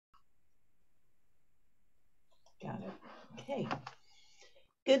Okay.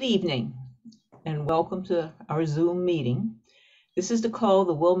 Good evening and welcome to our Zoom meeting. This is to call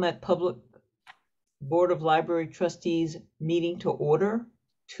the Wilmette Public Board of Library Trustees meeting to order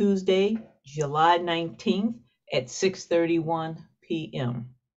Tuesday, July 19th at 6:31 p.m.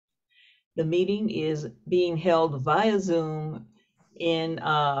 The meeting is being held via Zoom in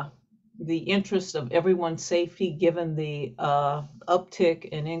the interest of everyone's safety given the uptick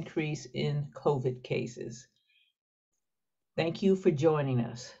and increase in COVID cases. Thank you for joining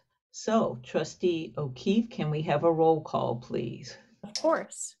us. So, Trustee O'Keefe, can we have a roll call, please? Of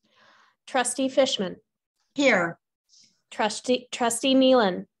course. Trustee Fishman. Here. Trustee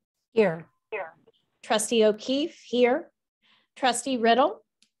Nealon. Here. Trustee O'Keefe, here. Trustee Riddle.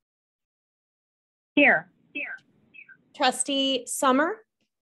 Here. Trustee Summer.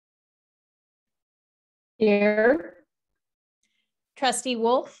 Here. Trustee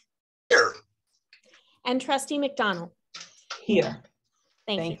Wolf. Here. And Trustee McDonald. Here.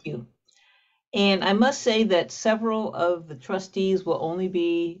 Thank you. And I must say that several of the trustees will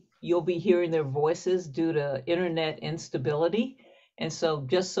you'll be hearing their voices due to internet instability. And so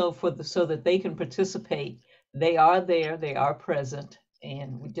just so that they can participate, they are there, they are present,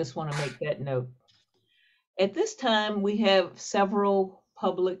 and we just want to make that note. At this time, we have several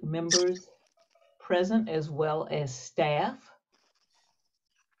public members present as well as staff.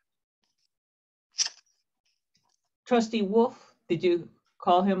 Trustee Wolf, did you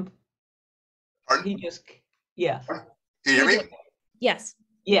call him? Pardon? Yeah. Can you hear me? Yes.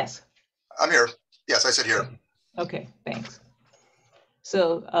 Yes. I'm here. Yes, I said here. Okay, thanks.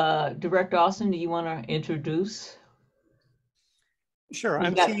 So Director Austin, do you want to introduce? Sure.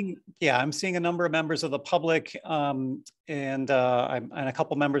 I'm seeing a number of members of the public and a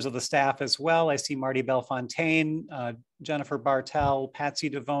couple members of the staff as well. I see Marty Belfontaine, Jennifer Bartel, Patsy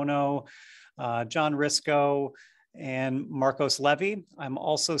DeVono, John Risco, and Marcos Levy. I'm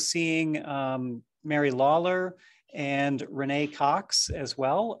also seeing Mary Lawler and Renee Cox as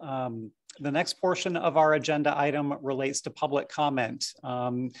well. The next portion of our agenda item relates to public comment.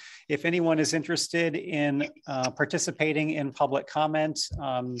 If anyone is interested in participating in public comment,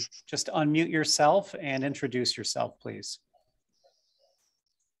 just unmute yourself and introduce yourself, please.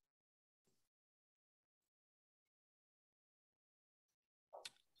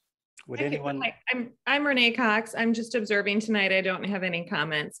 Would anyone? I'm Renee Cox. I'm just observing tonight. I don't have any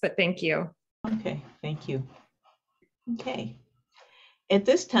comments, but thank you. Okay, thank you. Okay. At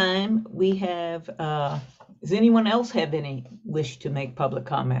this time, we have, does anyone else have any wish to make public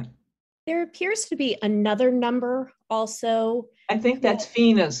comment? There appears to be another number also. I think that's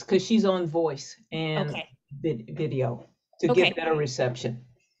Fina's because she's on voice and video to get better reception.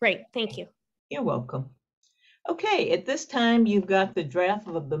 Great, thank you. You're welcome. Okay, at this time, you've got the draft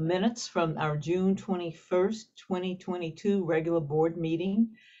of the minutes from our June 21st, 2022 regular board meeting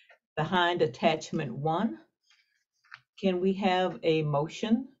behind attachment 1. Can we have a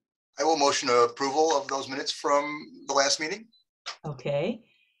motion? I will motion approval of those minutes from the last meeting. Okay.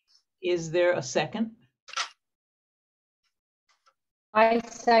 Is there a second? I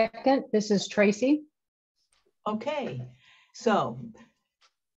second. This is Tracy. Okay. So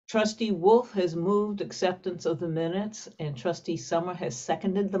Trustee Wolf has moved acceptance of the minutes and Trustee Summer has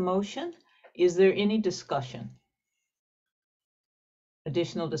seconded the motion. Is there any discussion?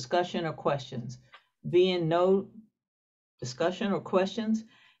 Additional discussion or questions? Being no discussion or questions,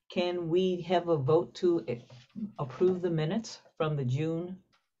 can we have a vote to approve the minutes from the June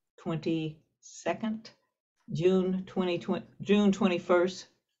 22nd, June 21st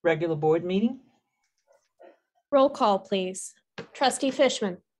regular board meeting? Roll call, please. Trustee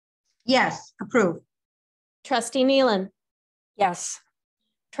Fishman. Yes, approve. Trustee Nealon. Yes.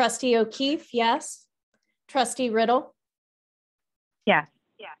 Trustee O'Keefe, yes. Trustee Riddle. Yes.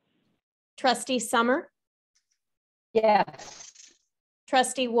 Trustee Summer. Yes.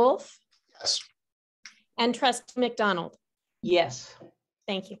 Trustee Wolf. Yes. And Trustee McDonald. Yes.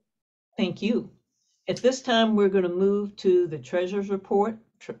 Thank you. Thank you. At this time, we're going to move to the treasurer's report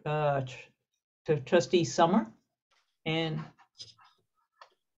to Trustee Summer. And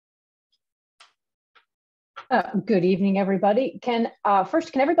good evening, everybody.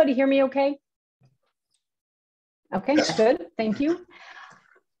 First, can everybody hear me okay? Okay, yes. Good. Thank you.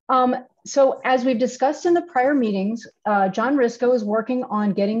 So as we've discussed in the prior meetings, John Risco is working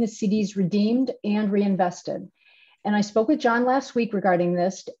on getting the CDs redeemed and reinvested. And I spoke with John last week regarding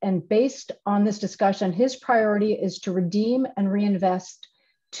this, and based on this discussion, his priority is to redeem and reinvest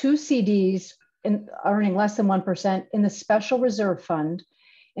 2 CDs earning less than 1% in the special reserve fund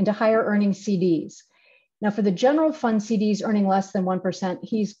into higher earning CDs. Now for the general fund CDs earning less than 1%,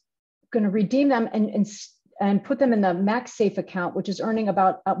 he's going to redeem them and and put them in the max safe account, which is earning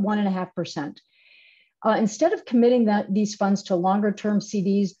about 1.5%. Instead of committing these funds to longer term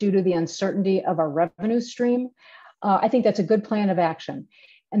CDs due to the uncertainty of our revenue stream, I think that's a good plan of action.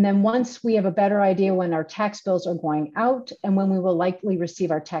 And then once we have a better idea when our tax bills are going out and when we will likely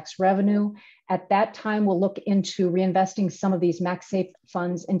receive our tax revenue, at that time, we'll look into reinvesting some of these max safe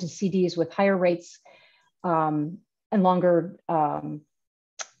funds into CDs with higher rates and longer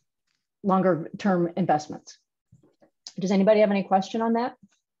term investments. Does anybody have any question on that?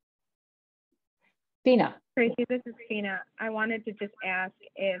 Fina. Tracy, this is Fina. I wanted to just ask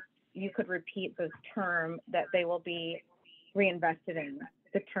if you could repeat this term that they will be reinvested in,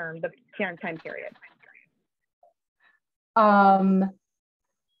 the time period.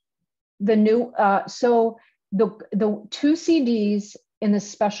 So the two CDs in the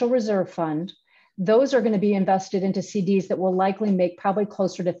special reserve fund, those are going to be invested into CDs that will likely make probably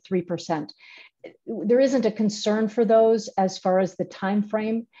closer to 3%. There isn't a concern for those as far as the time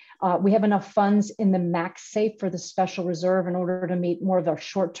frame. We have enough funds in the max safe for the special reserve in order to meet more of our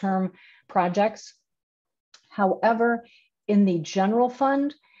short-term projects. However, in the general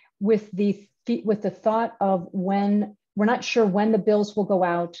fund, with the thought of when, we're not sure when the bills will go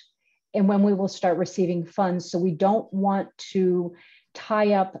out and when we will start receiving funds. So we don't want to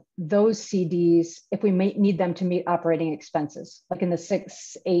tie up those CDs if we may need them to meet operating expenses, like in the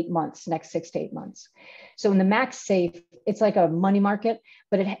next 6 to 8 months. So in the max safe, it's like a money market,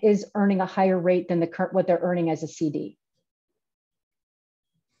 but it is earning a higher rate than what they're earning as a CD.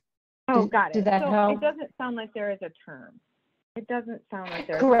 Oh, got it. Did that so help? It doesn't sound like there is a term. It doesn't sound like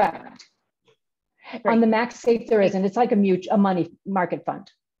there's correct. A term. On the max safe, there isn't. It's like a money market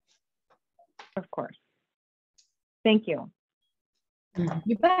fund. Of course. Thank you.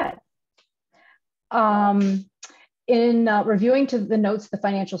 You bet. In reviewing to the notes of the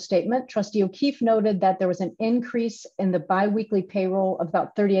financial statement, Trustee O'Keefe noted that there was an increase in the biweekly payroll of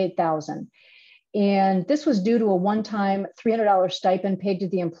about $38,000. And this was due to a one-time $300 stipend paid to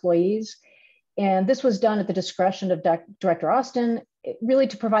the employees. And this was done at the discretion of Director Austin, really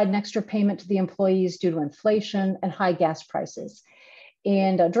to provide an extra payment to the employees due to inflation and high gas prices.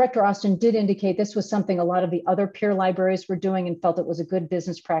 And Director Austin did indicate this was something a lot of the other peer libraries were doing and felt it was a good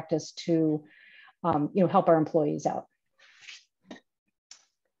business practice to help our employees out.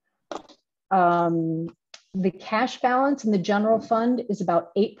 The cash balance in the general fund is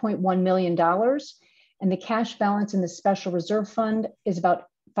about $8.1 million, and the cash balance in the special reserve fund is about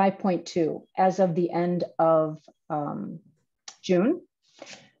 5.2 as of the end of June.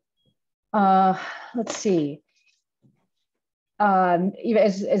 Let's see.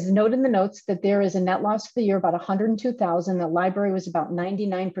 As noted in the notes, that there is a net loss for the year about $102,000. The library was about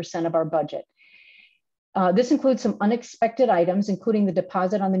 99% of our budget. This includes some unexpected items, including the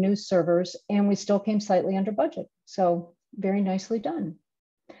deposit on the new servers, and we still came slightly under budget. So very nicely done.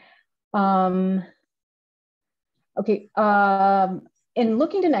 Okay, in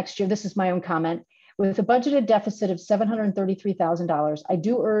looking to next year, this is my own comment, with a budgeted deficit of $733,000, I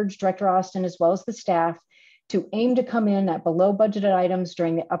do urge Director Austin as well as the staff to aim to come in at below budgeted items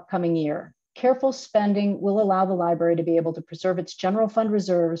during the upcoming year. Careful spending will allow the library to be able to preserve its general fund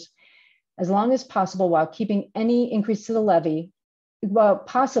reserves as long as possible while keeping any increase to the levy, and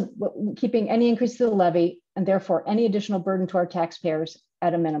therefore any additional burden to our taxpayers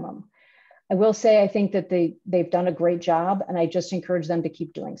at a minimum. I will say I think that they've done a great job, and I just encourage them to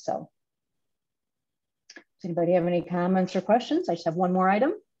keep doing so. Does anybody have any comments or questions? I just have one more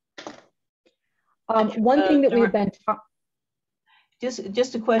item. One thing that we've been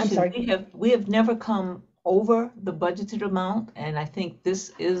just a question. I'm sorry. We have never come over the budgeted amount, and I think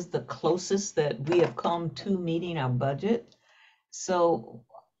this is the closest that we have come to meeting our budget. So,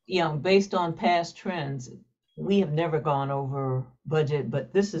 based on past trends, we have never gone over budget,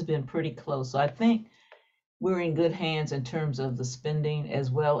 but this has been pretty close. So I think we're in good hands in terms of the spending as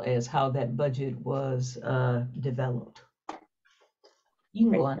well as how that budget was developed. You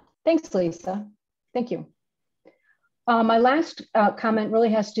can go on. Thanks, Lisa. Thank you. My last comment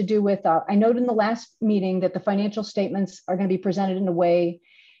really has to do with, I noted in the last meeting that the financial statements are going to be presented in a way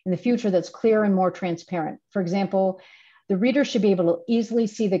in the future that's clear and more transparent. For example, the reader should be able to easily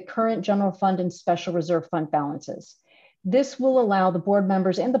see the current general fund and special reserve fund balances. This will allow the board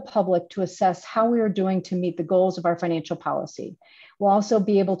members and the public to assess how we are doing to meet the goals of our financial policy. We'll also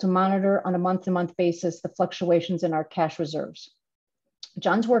be able to monitor on a month-to-month basis the fluctuations in our cash reserves.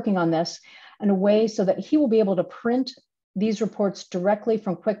 John's working on this in a way so that he will be able to print these reports directly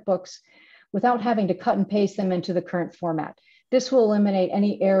from QuickBooks without having to cut and paste them into the current format. This will eliminate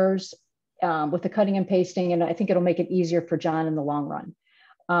any errors with the cutting and pasting, and I think it'll make it easier for John in the long run.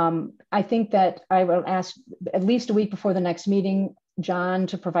 I think that I will ask at least a week before the next meeting, John,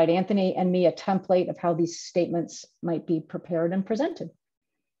 to provide Anthony and me a template of how these statements might be prepared and presented.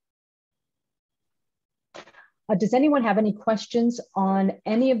 Does anyone have any questions on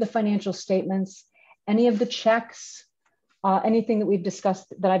any of the financial statements, any of the checks, anything that we've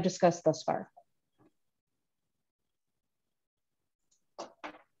discussed, that I've discussed thus far?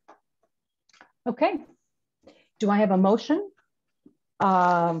 Okay. Do I have a motion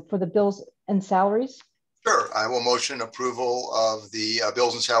for the bills and salaries? Sure, I will motion approval of the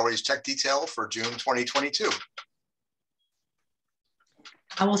bills and salaries check detail for June 2022.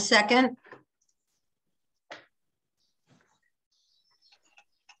 I will second.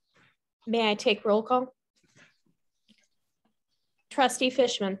 May I take roll call? Trustee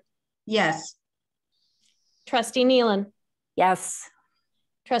Fishman, Yes. Trustee Nealon, Yes.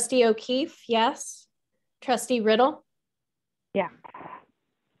 Trustee O'Keefe, yes. Trustee Riddle, Yeah.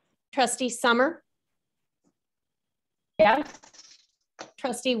 Trustee Summer, Yes.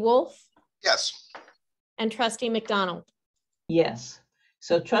 Trustee Wolf, Yes. and Trustee McDonald. Yes.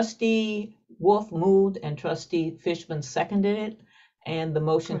 So Trustee Wolf moved and Trustee Fishman seconded it, and the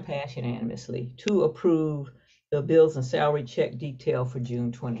motion passed unanimously to approve the bills and salary check detail for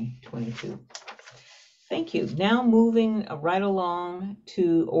June 2022. Thank you. Now moving right along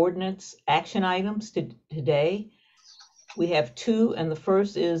to ordinance action items today. We have two, and the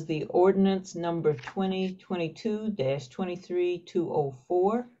first is the ordinance number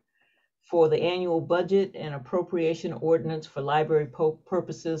 2022-23204 for the annual budget and appropriation ordinance for library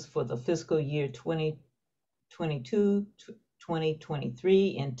purposes for the fiscal year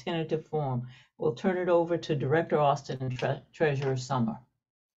 2022-2023 in tentative form. We'll turn it over to Director Austin and Treasurer Summer.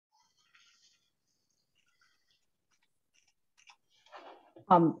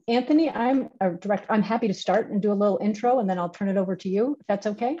 Anthony, I'm happy to start and do a little intro, and then I'll turn it over to you, if that's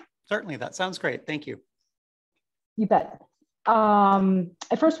okay. Certainly, that sounds great. Thank you. You bet. I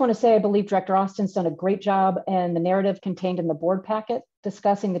first want to say I believe Director Austin's done a great job, and the narrative contained in the board packet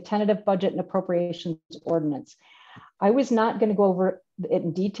discussing the tentative budget and appropriations ordinance. I was not going to go over it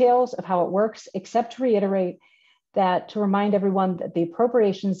in details of how it works, except to reiterate that to remind everyone that the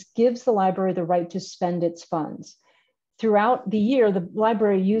appropriations gives the library the right to spend its funds. Throughout the year, the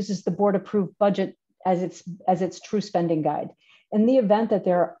library uses the board approved budget as its true spending guide. In the event that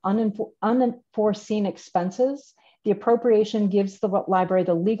there are unforeseen expenses, the appropriation gives the library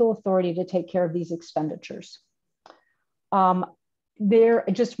the legal authority to take care of these expenditures. I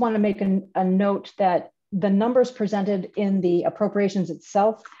just want to make a note that the numbers presented in the appropriations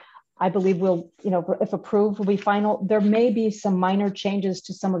itself, I believe will, if approved, will be final. There may be some minor changes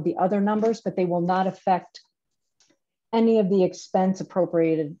to some of the other numbers, but they will not affect any of the expense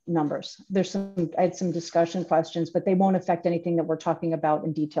appropriated numbers. I had some discussion questions, but they won't affect anything that we're talking about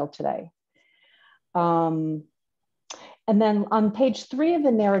in detail today. And then on page 3 of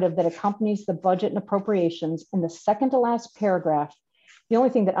the narrative that accompanies the budget and appropriations, in the second to last paragraph, the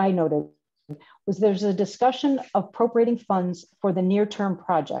only thing that I noted was there's a discussion of appropriating funds for the near-term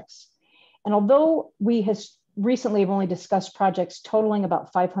projects. And although we recently have only discussed projects totaling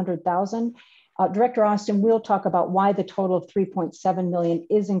about $500,000, Director Austin will talk about why the total of $3.7 million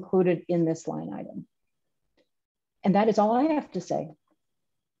is included in this line item. And that is all I have to say.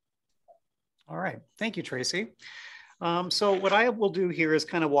 All right, thank you, Tracy. So what I will do here is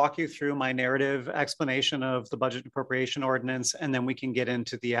kind of walk you through my narrative explanation of the budget appropriation ordinance, and then we can get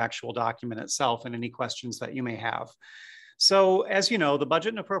into the actual document itself and any questions that you may have. So as you know, the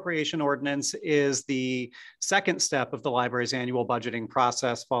budget and appropriation ordinance is the second step of the library's annual budgeting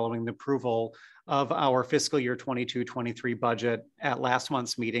process following the approval of our fiscal year 22-23 budget at last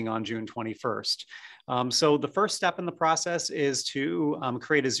month's meeting on June 21st. So the first step in the process is to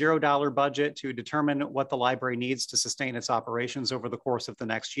create a $0 budget to determine what the library needs to sustain its operations over the course of the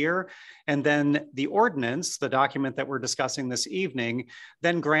next year. And then the ordinance, the document that we're discussing this evening,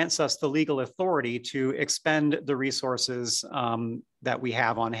 then grants us the legal authority to expend the resources that we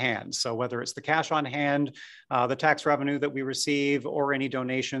have on hand. So whether it's the cash on hand, the tax revenue that we receive, or any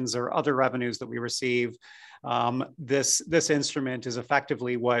donations or other revenues that we receive, this instrument is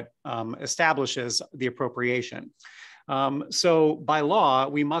effectively what establishes the appropriation. So by law,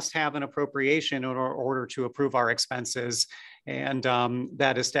 we must have an appropriation in order to approve our expenses. And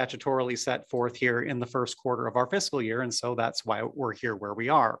that is statutorily set forth here in the first quarter of our fiscal year. And so that's why we're here where we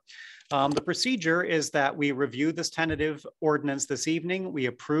are. The procedure is that we review this tentative ordinance this evening. We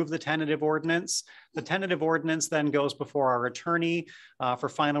approve the tentative ordinance. The tentative ordinance then goes before our attorney for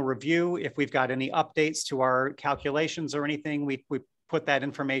final review. If we've got any updates to our calculations or anything, we put that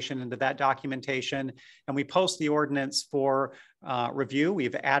information into that documentation, and we post the ordinance for review.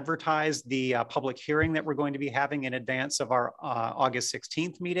 We've advertised the public hearing that we're going to be having in advance of our August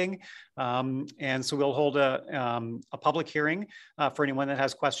 16th meeting. And so we'll hold a public hearing for anyone that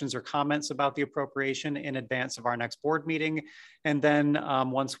has questions or comments about the appropriation in advance of our next board meeting. And then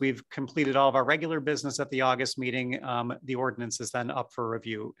once we've completed all of our regular business at the August meeting, the ordinance is then up for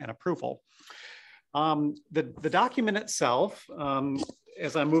review and approval. The document itself,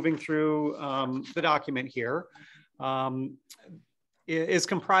 as I'm moving through the document here, is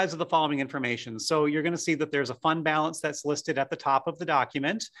comprised of the following information. So you're going to see that there's a fund balance that's listed at the top of the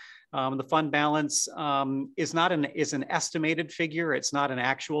document. The fund balance is an estimated figure. It's not an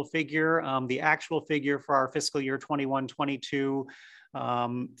actual figure. The actual figure for our fiscal year 21-22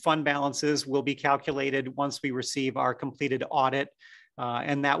 fund balances will be calculated once we receive our completed audit.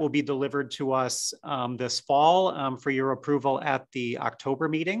 And that will be delivered to us this fall for your approval at the October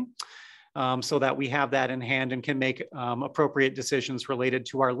meeting, so that we have that in hand and can make appropriate decisions related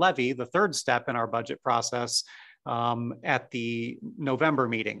to our levy, the third step in our budget process, at the November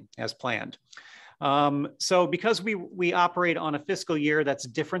meeting as planned. So because we operate on a fiscal year that's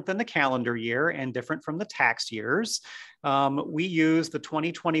different than the calendar year and different from the tax years, we use the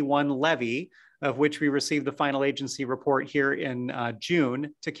 2021 levy, of which we received the final agency report here in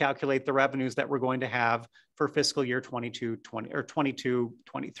June, to calculate the revenues that we're going to have for fiscal year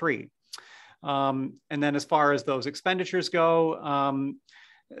 22-23. And then as far as those expenditures go,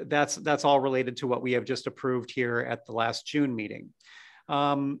 that's all related to what we have just approved here at the last June meeting.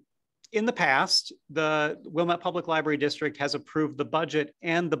 In the past, the Wilmette Public Library District has approved the budget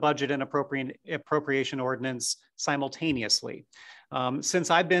and the budget and appropriation ordinance simultaneously.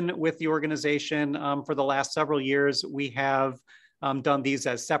 Since I've been with the organization for the last several years, we have done these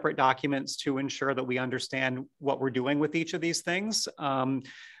as separate documents to ensure that we understand what we're doing with each of these things.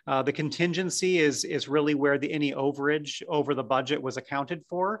 The contingency is really where any overage over the budget was accounted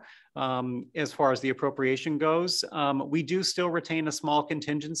for as far as the appropriation goes. We do still retain a small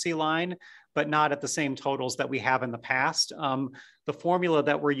contingency line, but not at the same totals that we have in the past. The formula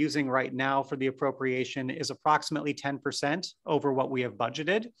that we're using right now for the appropriation is approximately 10% over what we have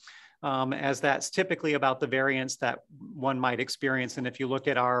budgeted, as that's typically about the variance that one might experience. And if you look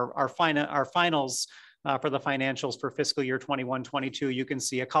at our finals for the financials for fiscal year 21-22, you can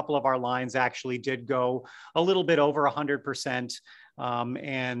see a couple of our lines actually did go a little bit over 100%.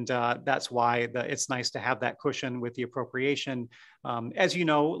 And that's why it's nice to have that cushion with the appropriation. As you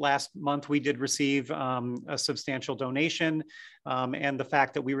know, last month we did receive a substantial donation, and the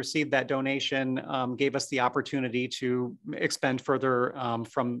fact that we received that donation gave us the opportunity to expend further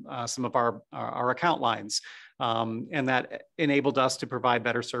from some of our account lines. And that enabled us to provide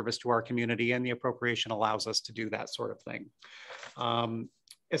better service to our community, and the appropriation allows us to do that sort of thing.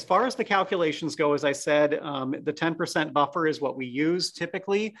 As far as the calculations go, as I said, the 10% buffer is what we use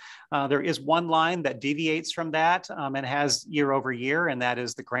typically. There is one line that deviates from that and has year over year, and that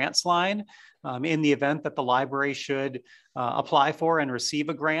is the grants line. In the event that the library should apply for and receive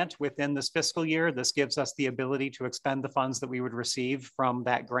a grant within this fiscal year, this gives us the ability to expend the funds that we would receive from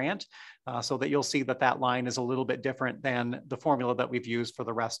that grant, so that you'll see that that line is a little bit different than the formula that we've used for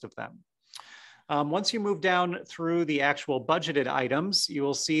the rest of them. Once you move down through the actual budgeted items, you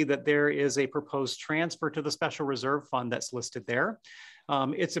will see that there is a proposed transfer to the special reserve fund that's listed there.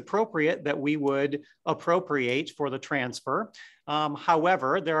 It's appropriate that we would appropriate for the transfer.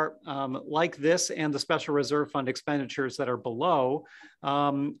 However, there are, like this and the special reserve fund expenditures that are below,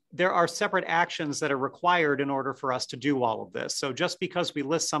 there are separate actions that are required in order for us to do all of this. So just because we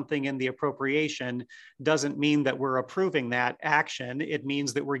list something in the appropriation doesn't mean that we're approving that action. It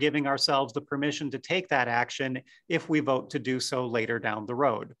means that we're giving ourselves the permission to take that action if we vote to do so later down the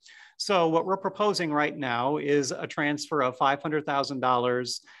road. So what we're proposing right now is a transfer of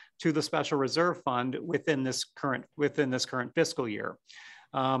 $500,000 to the special reserve fund within this current fiscal year.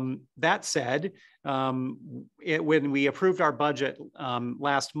 That said, when we approved our budget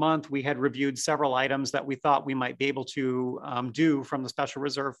last month, we had reviewed several items that we thought we might be able to do from the special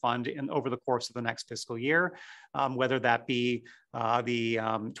reserve fund over the course of the next fiscal year, whether that be the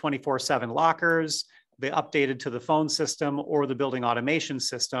 24/7 lockers, the updated to the phone system, or the building automation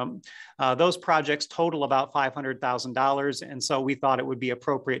system. Those projects total about $500,000. And so we thought it would be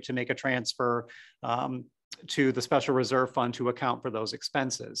appropriate to make a transfer to the special reserve fund to account for those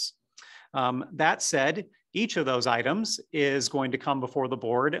expenses. That said, Each of those items is going to come before the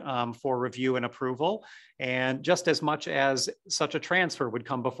board for review and approval, and just as much as such a transfer would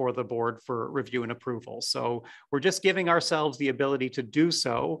come before the board for review and approval. So we're just giving ourselves the ability to do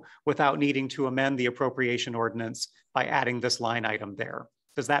so without needing to amend the appropriation ordinance by adding this line item there.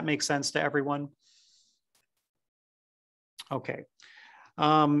 Does that make sense to everyone? Okay.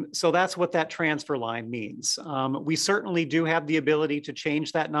 So that's what that transfer line means. We certainly do have the ability to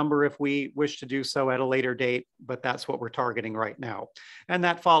change that number if we wish to do so at a later date, but that's what we're targeting right now. And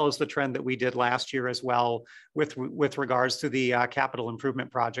that follows the trend that we did last year as well with regards to the capital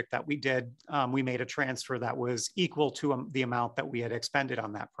improvement project that we did. We made a transfer that was equal to the amount that we had expended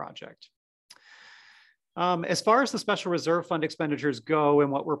on that project. As far as the special reserve fund expenditures go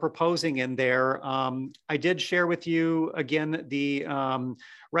and what we're proposing in there, I did share with you again the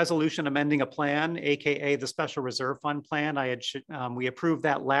resolution amending a plan, aka the special reserve fund plan. We approved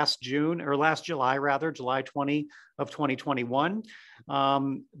that last July rather, July 20 of 2021.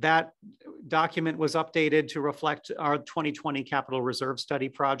 That document was updated to reflect our 2020 capital reserve study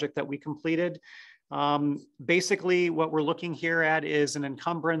project that we completed. Basically, what we're looking here at is an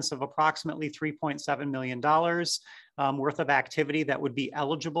encumbrance of approximately $3.7 million worth of activity that would be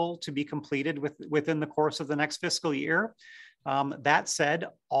eligible to be completed within the course of the next fiscal year. That said,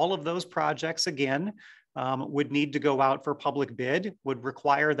 all of those projects, again, would need to go out for public bid, would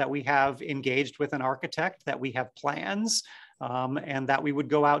require that we have engaged with an architect, that we have plans, and that we would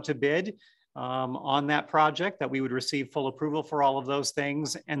go out to bid on that project, that we would receive full approval for all of those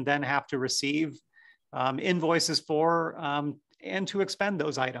things, and then have to receive invoices for and to expend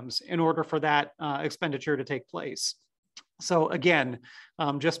those items in order for that expenditure to take place. So again,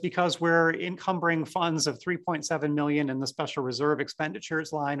 just because we're encumbering funds of $3.7 million in the special reserve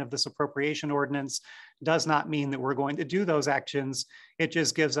expenditures line of this appropriation ordinance does not mean that we're going to do those actions. It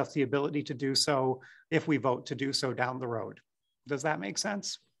just gives us the ability to do so if we vote to do so down the road. Does that make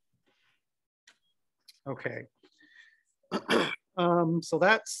sense? Okay. So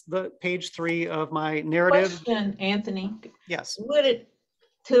that's the page 3 of my narrative. Question, Anthony. Yes. Would it,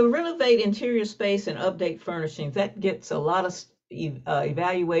 to renovate interior space and update furnishings, that gets a lot of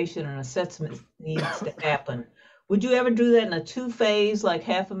evaluation and assessment needs to happen. Would you ever do that in a 2-phase, like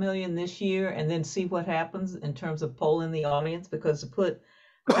 $500,000 this year, and then see what happens in terms of polling the audience? Because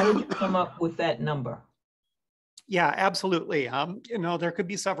how did you come up with that number? Yeah, absolutely. You know, there could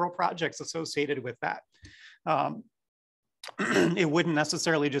be several projects associated with that. It wouldn't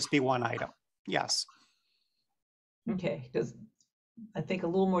necessarily just be one item. Yes. Okay, because I think a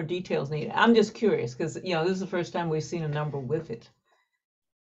little more details needed. I'm just curious because, you know, this is the first time we've seen a number with it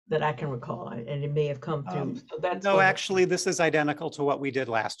that I can recall, and it may have come through. So that's no, actually, this is identical to what we did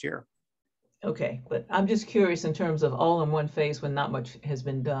last year. Okay, but I'm just curious in terms of all in one phase when not much has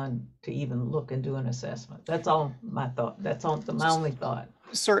been done to even look and do an assessment. That's all my thought. That's all my only thought.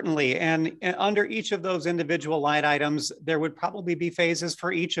 Certainly, and under each of those individual line items, there would probably be phases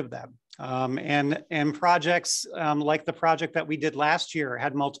for each of them. And projects like the project that we did last year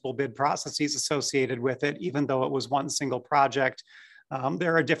had multiple bid processes associated with it, even though it was one single project.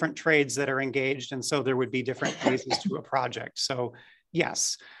 There are different trades that are engaged, and so there would be different phases to a project. So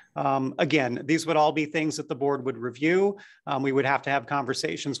yes. Again, these would all be things that the board would review. We would have to have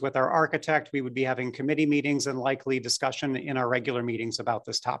conversations with our architect. We would be having committee meetings and likely discussion in our regular meetings about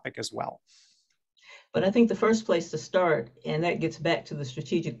this topic as well. But I think the first place to start, and that gets back to the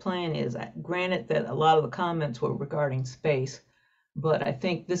strategic plan, is granted that a lot of the comments were regarding space, but I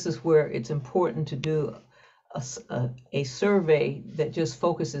think this is where it's important to do a survey that just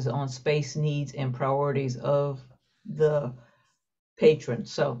focuses on space needs and priorities of the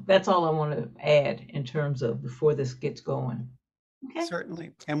patrons. So that's all I want to add in terms of before this gets going. Okay.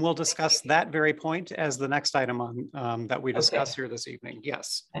 Certainly. And we'll discuss that very point as the next item on that we discuss here this evening.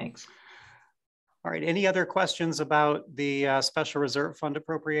 Yes. Thanks. All right. Any other questions about the special reserve fund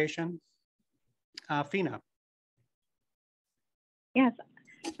appropriation? Fina. Yes,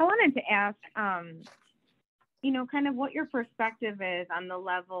 I wanted to ask, you know, kind of what your perspective is on the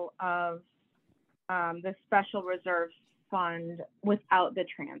level of the special reserve fund without the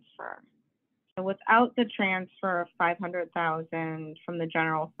transfer. So without the transfer of $500,000 from the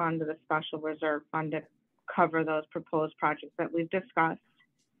general fund to the special reserve fund to cover those proposed projects that we've discussed,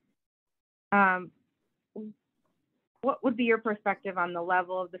 what would be your perspective on the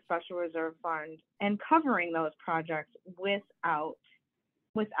level of the special reserve fund and covering those projects without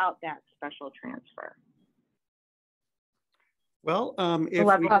that special transfer? Well,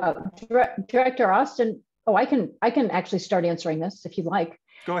 Director Austin. Oh, I can actually start answering this if you'd like.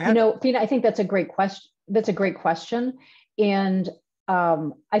 Go ahead. You know, Fina, I think that's a great question. And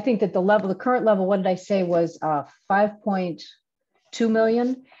I think that the current level, what did I say, was 5.2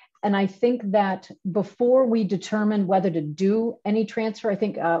 million. And I think that before we determine whether to do any transfer, I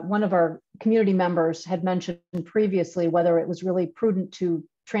think one of our community members had mentioned previously whether it was really prudent to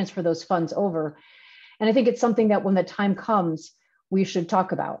transfer those funds over. And I think it's something that when the time comes, we should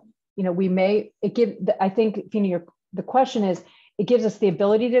talk about. You know, I think, Fina, the question is, it gives us the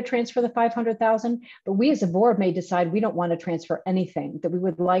ability to transfer the 500,000, but we as a board may decide we don't want to transfer anything, that we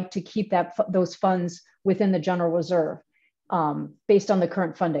would like to keep those funds within the general reserve based on the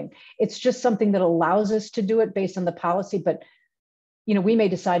current funding. It's just something that allows us to do it based on the policy, but you know, we may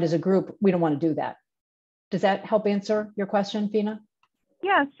decide as a group, we don't want to do that. Does that help answer your question, Fina?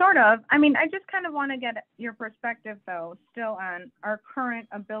 Yeah, sort of. I mean, I just kind of want to get your perspective, though, still on our current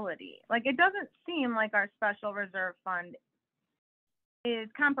ability. Like, it doesn't seem like our special reserve fund is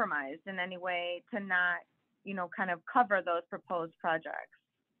compromised in any way to not, you know, kind of cover those proposed projects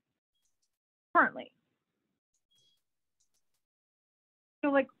currently. So,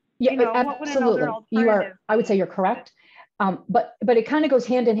 like, yeah, you know, what would another alternative? I would say you're correct, but it kind of goes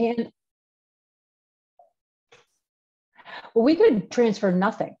hand in hand. Well, we could transfer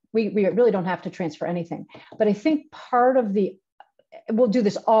nothing. We really don't have to transfer anything. But I think part of we'll do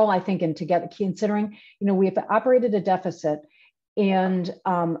this all, I think, and together, considering, you know, we have operated a deficit and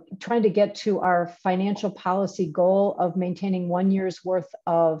trying to get to our financial policy goal of maintaining 1 year's worth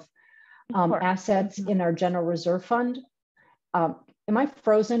of assets in our general reserve fund. Am I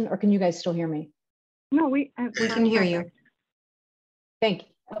frozen, or can you guys still hear me? No, we can hear you. Thank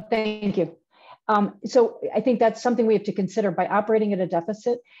you. So I think that's something we have to consider by operating at a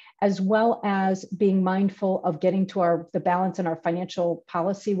deficit, as well as being mindful of getting to the balance in our financial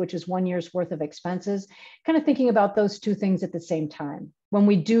policy, which is 1 year's worth of expenses, kind of thinking about those two things at the same time when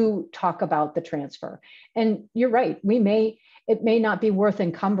we do talk about the transfer. And you're right, it may not be worth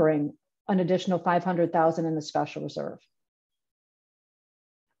encumbering an additional 500,000 in the special reserve.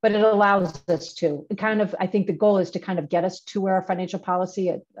 But it allows us to I think the goal is to kind of get us to where our financial policy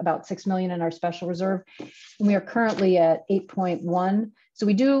at about 6 million in our special reserve. And we are currently at 8.1. So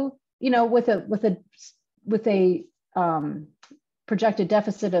we do, you know, with a projected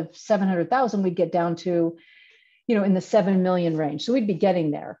deficit of 700,000, we'd get down to, you know, in the 7 million range. So we'd be getting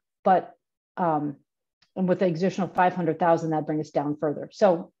there, but, and with the additional 500,000, that brings us down further.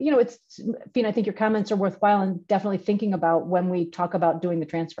 So, you know, Fina, I think your comments are worthwhile, and definitely thinking about when we talk about doing the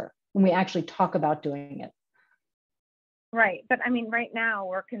transfer, when we actually talk about doing it. Right. But I mean, right now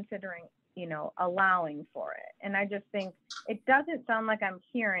we're considering, you know, allowing for it. And I just think it doesn't sound like I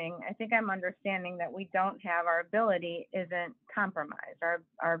think I'm understanding that we don't have, our ability isn't compromised.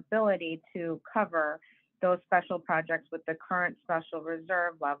 Our ability to cover those special projects with the current special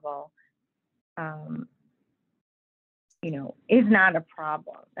reserve level, you know, is not a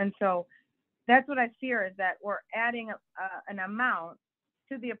problem. And so that's what I fear, is that we're adding an amount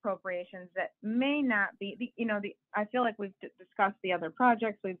to the appropriations that may not be, I feel like we've discussed the other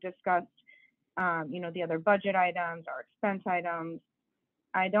projects, we've discussed, you know, the other budget items, our expense items.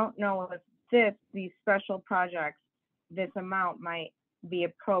 I don't know if these special projects, this amount might be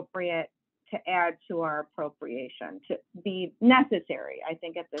appropriate to add to our appropriation, to be necessary, I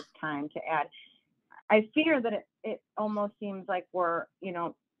think, at this time to add. I fear that it almost seems like we're,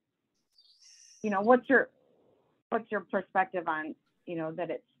 what's your perspective on, you know, that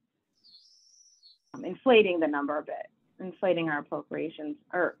it's inflating the number a bit, inflating our appropriations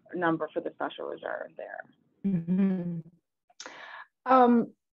or number for the special reserve there? Mm-hmm.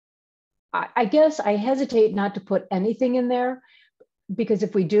 I guess I hesitate not to put anything in there, because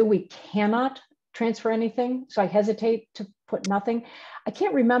if we do, we cannot transfer anything. So I hesitate to put nothing. I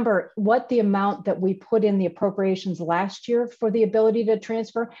can't remember what the amount that we put in the appropriations last year for the ability to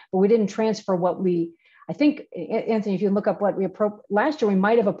transfer, but we didn't transfer I think, Anthony, if you look up what last year, we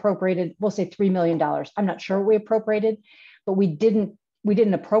might have appropriated, we'll say $3 million. I'm not sure what we appropriated, but we didn't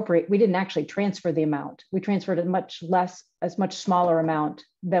actually transfer the amount. We transferred a much smaller amount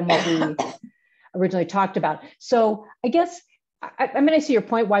than what we originally talked about. So I guess, I mean, I see your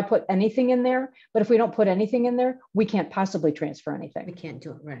point, why put anything in there? But if we don't put anything in there, we can't possibly transfer anything. We can't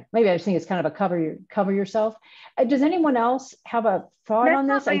do it, right? Maybe I just think it's kind of a cover yourself. Does anyone else have a thought on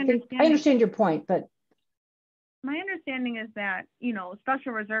this? I understand your point, but. My understanding is that, you know,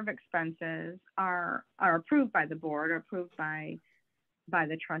 special reserve expenses are approved by the board, or approved by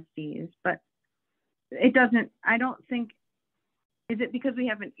the trustees, but I don't think, is it because we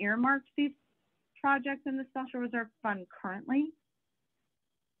haven't earmarked these projects in the special reserve fund currently?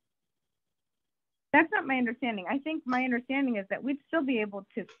 That's not my understanding. I think my understanding is that we'd still be able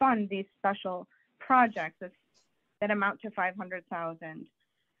to fund these special projects that amount to 500,000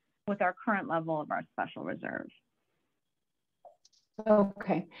 with our current level of our special reserve.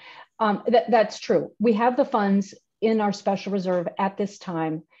 Okay, that's true. We have the funds in our special reserve at this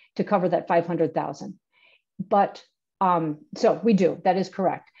time to cover that 500,000. But so we do, that is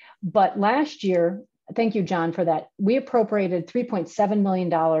correct. But last year, thank you, John, for that. We appropriated $3.7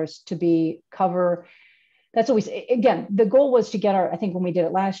 million to cover. That's what we say. Again, the goal was to get our, I think when we did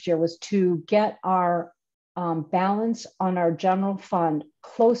it last year, was to get our balance on our general fund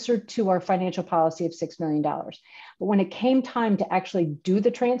closer to our financial policy of $6 million. But when it came time to actually do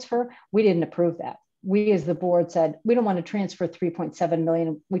the transfer, we didn't approve that. We as the board said, we don't want to transfer 3.7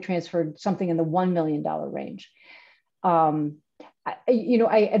 million. We transferred something in the $1 million range. I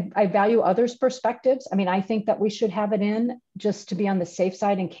value others' perspectives. I mean, I think that we should have it in just to be on the safe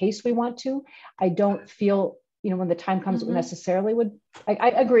side in case we want to. I don't feel, when the time comes, we necessarily would. I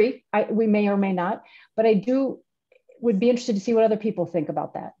agree. We may or may not, but would be interested to see what other people think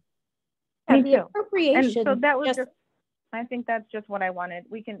about that. Me too. Appropriation. And so that was I think that's just what I wanted.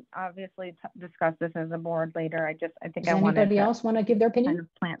 We can obviously discuss this as a board later. I think Does anybody else want to give their opinion? Kind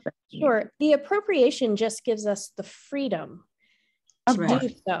of plant the seed. Sure. The appropriation just gives us the freedom to do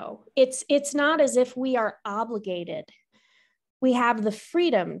so. It's not as if we are obligated. We have the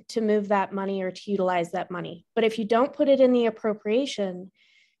freedom to move that money or to utilize that money. But if you don't put it in the appropriation,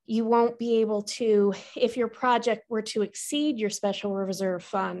 you won't be able to, if your project were to exceed your special reserve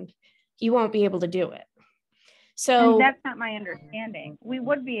fund, you won't be able to do it. So and that's not my understanding. We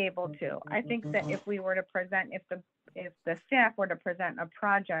would be able to. I think that if we were to present, if the staff were to present a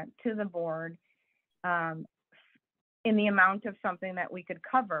project to the board in the amount of something that we could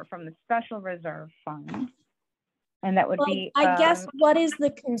cover from the special reserve fund, and that would be. I guess what is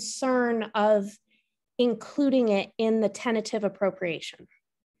the concern of including it in the tentative appropriation?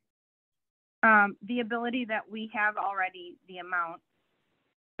 The ability that we have already,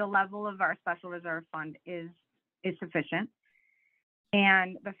 the level of our special reserve fund is sufficient.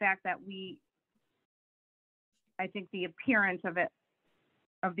 And the fact that I think the appearance of it,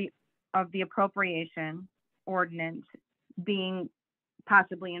 of the appropriation ordinance being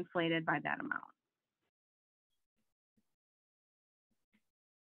possibly inflated by that amount.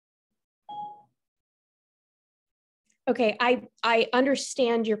 Okay, I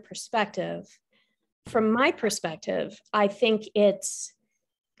understand your perspective. From my perspective, I think it's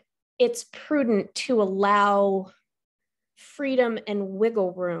prudent to allow freedom and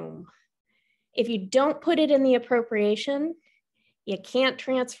wiggle room. If you don't put it in the appropriation, you can't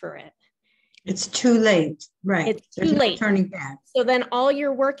transfer it. It's too late, right? It's There's too no late. turning back. So then all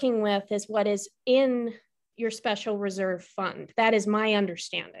you're working with is what is in your special reserve fund. That is my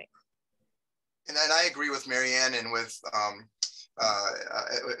understanding. And I agree with Marianne and with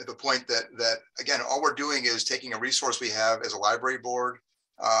the point that again, all we're doing is taking a resource we have as a library board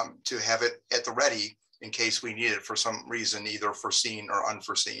to have it at the ready in case we need it for some reason, either foreseen or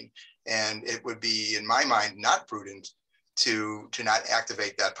unforeseen. And it would be, in my mind, not prudent to not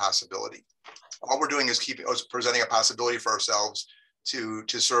activate that possibility. All we're doing is presenting a possibility for ourselves to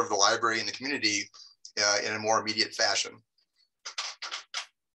serve the library and the community in a more immediate fashion.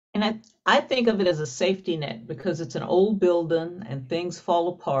 And I think of it as a safety net because it's an old building and things fall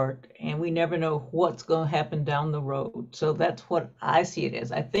apart and we never know what's going to happen down the road. So that's what I see it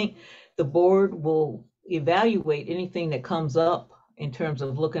as. I think the board will evaluate anything that comes up in terms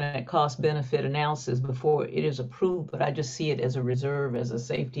of looking at cost benefit analysis before it is approved, but I just see it as a reserve, as a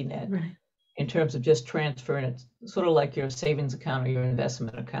safety net. Right. In terms of just transferring it, sort of like your savings account or your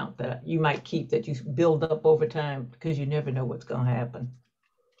investment account that you might keep, that you build up over time because you never know what's going to happen.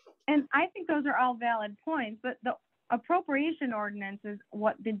 And I think those are all valid points, but the appropriation ordinance is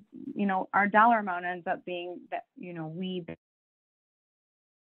what our dollar amount ends up being that,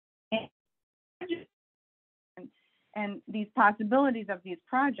 and these possibilities of these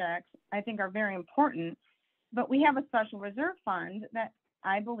projects, I think are very important, but we have a special reserve fund that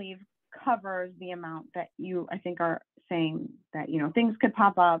I believe covers the amount that I think are saying that, things could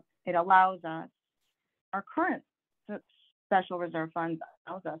pop up. It allows us, our current special reserve fund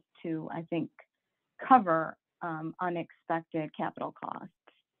allows us to, I think, cover unexpected capital costs.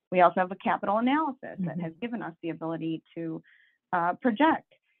 We also have a capital analysis that has given us the ability to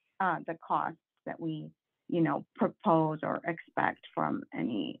project the costs that we, propose or expect from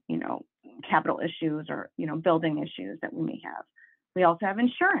any, capital issues or, building issues that we may have. We also have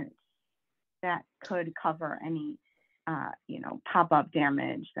insurance that could cover any, pop-up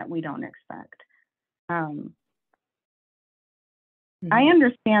damage that we don't expect. I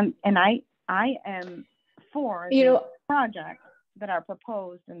understand, and I am for the projects that are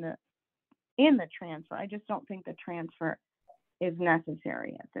proposed in the in the transfer. I just don't think the transfer is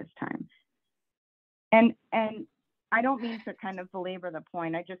necessary at this time. And I don't mean to kind of belabor the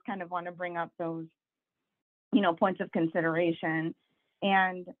point. I just kind of want to bring up those, you know, points of consideration.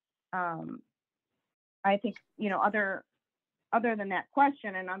 And I think, you know, other than that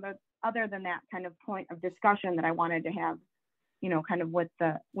question and other than that kind of point of discussion that I wanted to have, you know, kind of with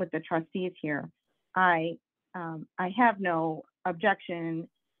the trustees here, I have no objection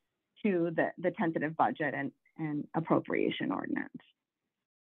to the tentative budget and appropriation ordinance.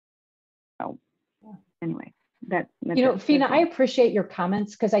 So anyway, that's you know, Fina, I appreciate your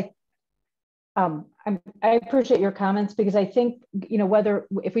comments because I appreciate your comments because I think, you know,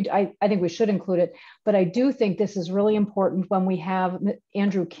 I think we should include it, but I do think this is really important when we have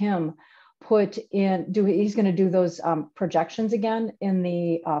Andrew Kim put in, he's going to do those projections again in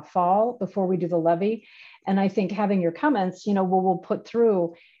the fall before we do the levy. And I think having your comments, you know, we'll put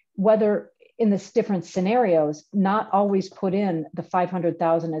through whether in this different scenarios, not always put in the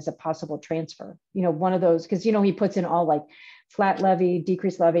 500,000 as a possible transfer. You know, one of those, because, you know, he puts in all like flat levy,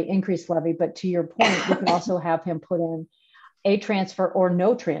 decreased levy, increased levy. But to your point, we can also have him put in a transfer or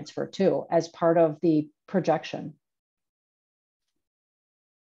no transfer too, as part of the projection.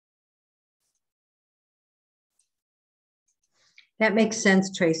 That makes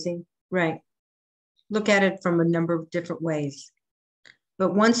sense, Tracy. Right. Look at it from a number of different ways.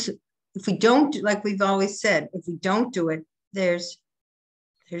 But if we don't, like we've always said, if we don't do it, there's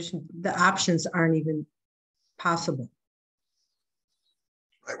the options aren't even possible.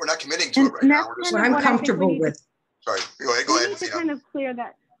 Right, we're not committing to it right now. What I'm comfortable with. Sorry, go ahead. We need to kind of clear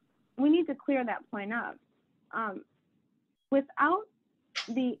that. We need to clear that point up. Without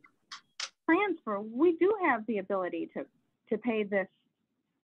the transfer, we do have the ability to pay this,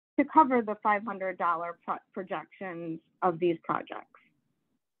 to cover the $500 projections of these projects.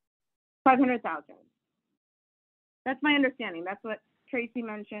 500,000. That's my understanding. That's what Tracy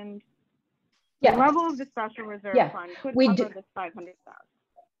mentioned. Yeah. The level of the special reserve fund could cover this 500,000.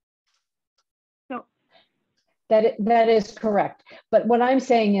 So that is correct. But what I'm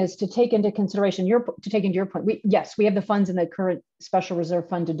saying is to take into consideration your point. We have the funds in the current special reserve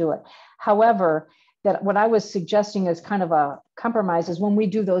fund to do it. However, that what I was suggesting as kind of a compromise is when we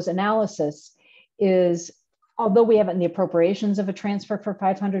do those analysis is, although we have it in the appropriations of a transfer for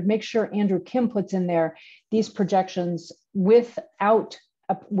 500, make sure Andrew Kim puts in there these projections without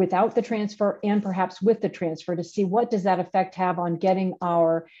the transfer and perhaps with the transfer to see what does that effect have on getting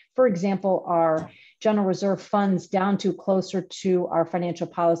our, for example, our general reserve funds down to closer to our financial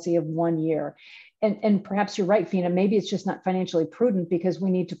policy of 1 year. And perhaps you're right, Fina, maybe it's just not financially prudent because we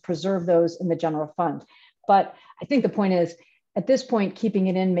need to preserve those in the general fund. But I think the point is, at this point, keeping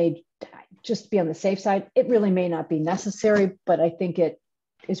it in may just be on the safe side. It really may not be necessary, but I think it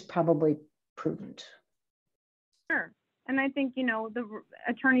is probably prudent. Sure. And I think, you know, the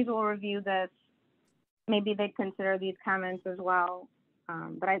attorneys will review this. Maybe they'd consider these comments as well.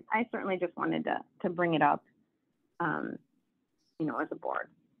 But I certainly just wanted to bring it up, you know, as a board.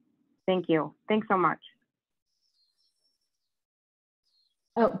 Thank you. Thanks so much.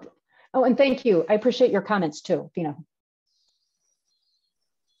 Oh, and thank you. I appreciate your comments too, Fina.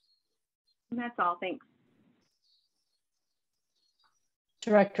 That's all. Thanks.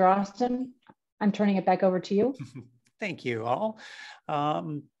 Director Austin, I'm turning it back over to you. Thank you all.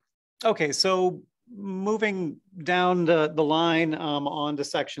 Okay, so moving down the line on to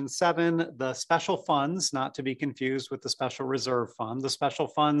section 7, the special funds, not to be confused with the special reserve fund. The special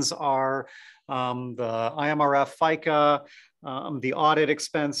funds are the IMRF FICA, the audit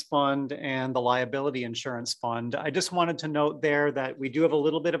expense fund, and the liability insurance fund. I just wanted to note there that we do have a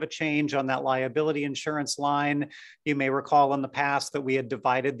little bit of a change on that liability insurance line. You may recall in the past that we had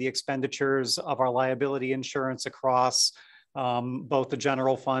divided the expenditures of our liability insurance across both the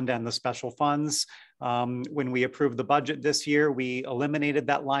general fund and the special funds. When we approved the budget this year, we eliminated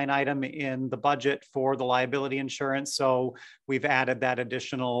that line item in the budget for the liability insurance. So we've added that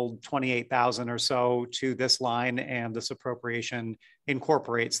additional 28,000 or so to this line, and this appropriation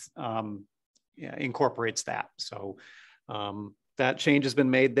incorporates that. So that change has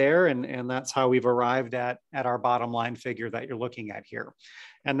been made there, and that's how we've arrived at our bottom line figure that you're looking at here.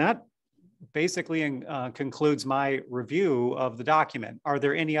 And that basically concludes my review of the document. Are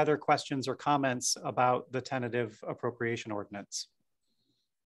there any other questions or comments about the tentative appropriation ordinance?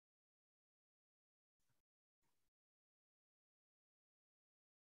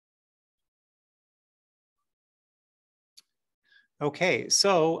 Okay,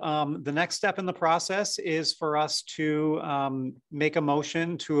 so the next step in the process is for us to make a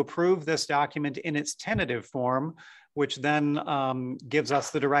motion to approve this document in its tentative form which then gives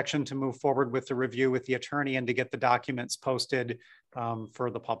us the direction to move forward with the review with the attorney and to get the documents posted for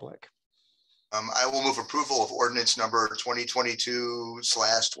the public. I will move approval of ordinance number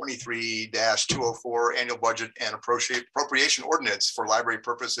 2022/23-204 annual budget and appropriation ordinance for library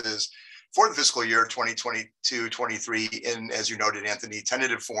purposes for the fiscal year 2022-23 in, as you noted, Anthony,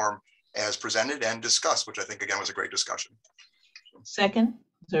 tentative form as presented and discussed, which I think again was a great discussion. Second,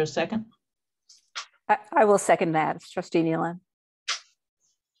 is there a second? I will second that. It's Trustee Nealon.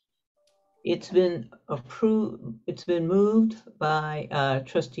 It's been approved. It's been moved by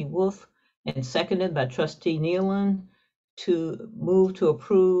Trustee Wolf and seconded by Trustee Nealon to move to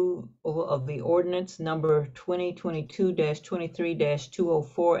approve of the ordinance number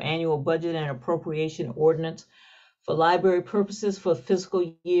 2022-23-204 annual budget and appropriation ordinance for library purposes for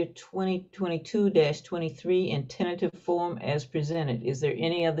fiscal year 2022-23 in tentative form as presented. Is there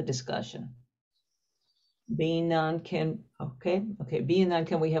any other discussion? Being none, can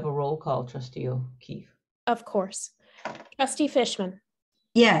we have a roll call, Trustee O'Keefe? Of course. Trustee Fishman.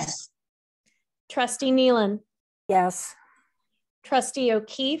 Yes. Trustee Nealon. Yes. Trustee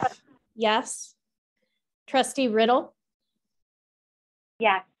O'Keefe. Yes. Trustee Riddle.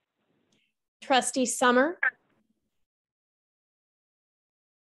 Yes. Trustee Summer.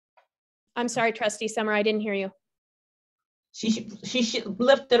 I'm sorry, Trustee Summer, I didn't hear you. She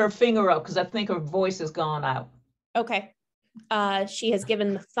lifted her finger up because I think her voice has gone out. Okay. She has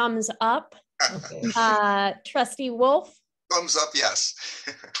given the thumbs up. Okay. Trustee Wolf. Thumbs up, yes.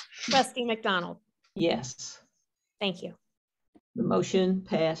 Trustee McDonald. Yes. Thank you. The motion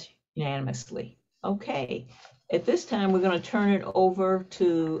passed unanimously. Okay. At this time, we're going to turn it over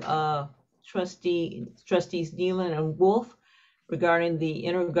to Trustees Nealon and Wolf regarding the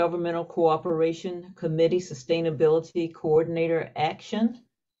Intergovernmental Cooperation Committee Sustainability Coordinator Action.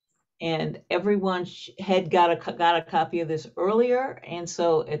 And everyone had got a copy of this earlier. And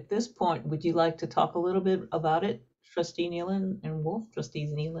so at this point, would you like to talk a little bit about it, Trustee Nealon and Wolf?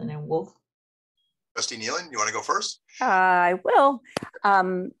 Trustees Nealon and Wolf? Trustee Nealon, you want to go first? I will.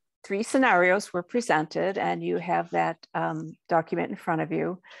 3 scenarios were presented, and you have that document in front of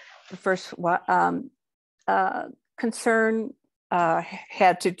you. The first one, concern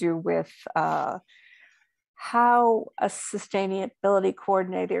had to do with how a sustainability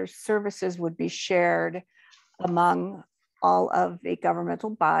coordinator's services would be shared among all of the governmental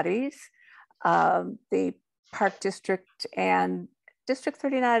bodies. The Park District and District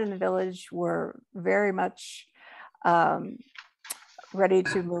 39 in the Village were very much ready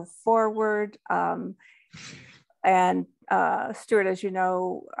to move forward. And Stuart, as you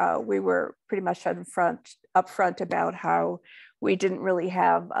know, we were pretty much upfront about how we didn't really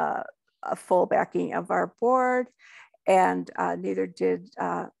have a full backing of our board, and neither did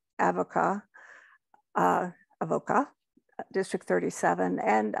Avoca, District 37.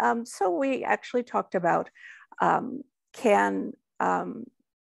 And so we actually talked about, can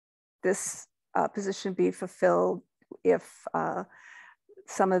this position be fulfilled if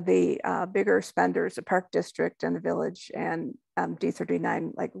some of the bigger spenders, the Park District and the Village and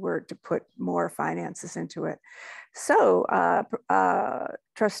D39, were to put more finances into it. So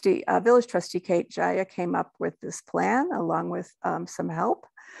Village Trustee Kate Jaya came up with this plan along with some help.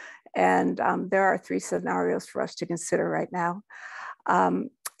 And there are 3 scenarios for us to consider right now.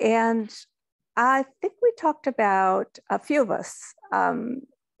 And I think we talked about, a few of us,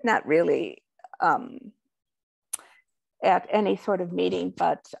 not really at any sort of meeting,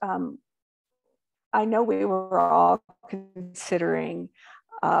 but I know we were all considering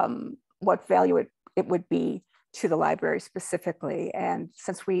what value it would be to the library specifically. And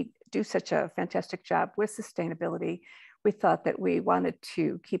since we do such a fantastic job with sustainability, we thought that we wanted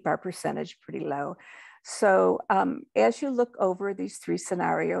to keep our percentage pretty low. So as you look over these 3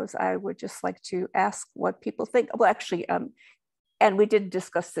 scenarios, I would just like to ask what people think. Well, actually, and we did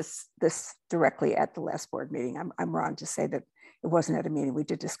discuss this directly at the last board meeting. I'm wrong to say that it wasn't at a meeting. We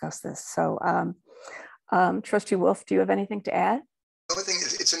did discuss this. So Trustee Wolf, do you have anything to add? The only thing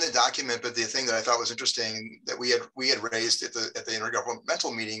is, it's in the document, but the thing that I thought was interesting that we had raised at the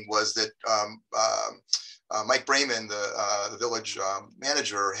intergovernmental meeting was that Mike Brayman, the village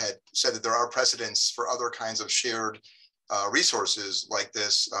manager, had said that there are precedents for other kinds of shared resources like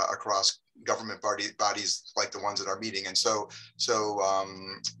this across government bodies like the ones that are meeting. And so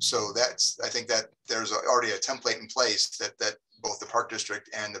that's, I think that there's already a template in place that both the Park District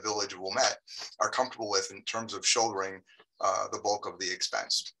and the Village of Wilmette are comfortable with in terms of shouldering the bulk of the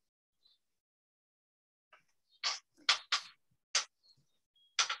expense.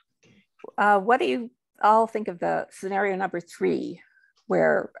 What do you all think of the scenario number 3,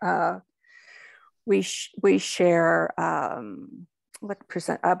 where we share what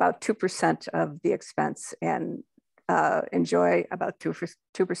percent? About 2% of the expense, and enjoy about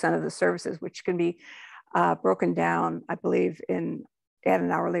 2% of the services, which can be broken down, I believe, at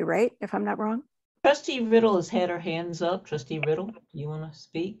an hourly rate, if I'm not wrong. Trustee Riddle has had her hands up. Trustee Riddle, you want to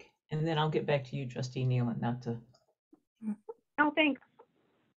speak? And then I'll get back to you, Trustee Nealon, not to. Oh, thanks.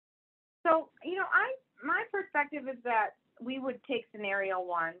 So, you know, my perspective is that we would take scenario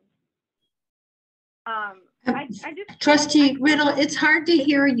one. I just Trustee Riddle, it's hard to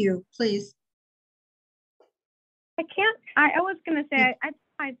hear you, please. I was going to say,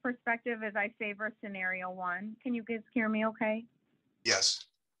 my perspective is I favor scenario one. Can you guys hear me okay? Yes.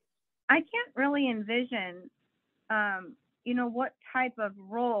 I can't really envision, you know, what type of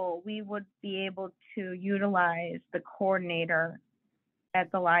role we would be able to utilize the coordinator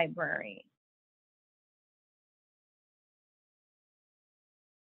at the library.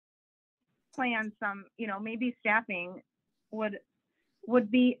 Plan some, you know, maybe staffing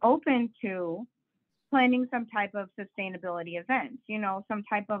would be open to planning some type of sustainability events, you know, some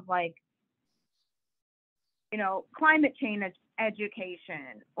type of like, you know, climate change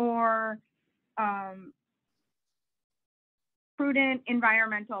education or prudent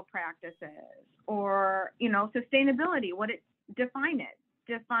environmental practices, or, you know, sustainability,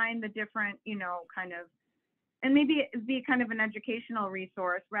 define the different, you know, kind of, and maybe it'd be kind of an educational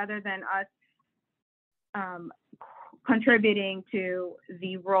resource rather than us contributing to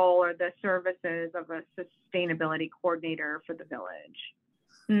the role or the services of a sustainability coordinator for the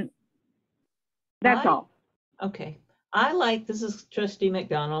village. That's all. Okay. This is Trustee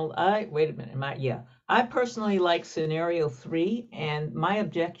McDonald. Wait a minute. I personally like scenario 3, and my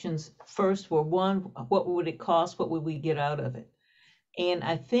objections first were, one, what would it cost? What would we get out of it? And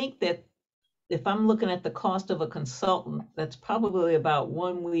I think that if I'm looking at the cost of a consultant, that's probably about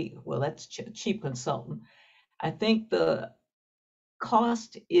 1 week. Well, that's cheap consultant. I think the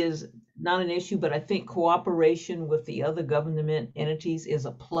cost is not an issue, but I think cooperation with the other government entities is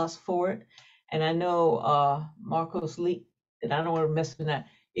a plus for it. And I know Marcos Lee, and I don't want to mess with that,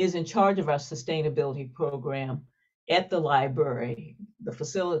 is in charge of our sustainability program at the library, the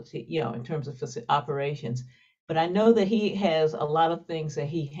facility, you know, in terms of operations. But I know that he has a lot of things that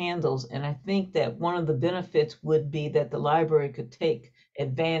he handles. And I think that one of the benefits would be that the library could take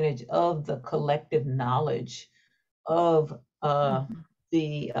advantage of the collective knowledge of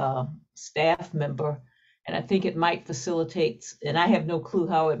the staff member. And I think it might facilitate, and I have no clue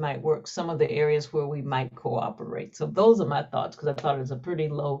how it might work, some of the areas where we might cooperate. So those are my thoughts, because I thought it was a pretty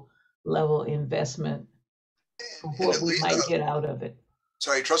low level investment for what we might get out of it.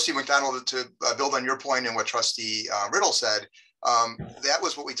 Sorry, Trustee McDonald, to build on your point and what Trustee Riddle said, that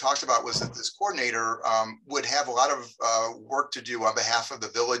was what we talked about, was that this coordinator would have a lot of work to do on behalf of the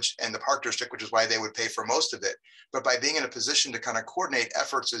village and the park district, which is why they would pay for most of it. But by being in a position to kind of coordinate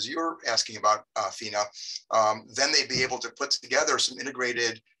efforts, as you're asking about, Fina, then they'd be able to put together some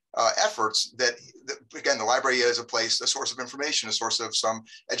integrated efforts that, again, the library is a place, a source of information, a source of some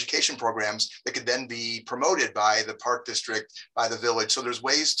education programs that could then be promoted by the park district, by the village. So there's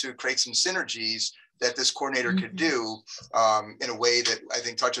ways to create some synergies that this coordinator could do in a way that I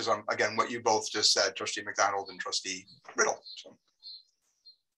think touches on, again, what you both just said, Trustee McDonald and Trustee Riddle. So,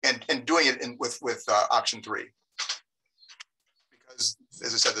 and doing it with option 3. Because,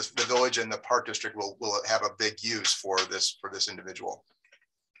 as I said, the village and the park district will have a big use for this individual,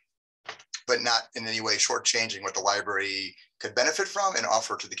 but not in any way shortchanging what the library could benefit from and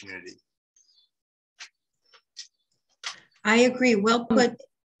offer to the community. I agree. Well put,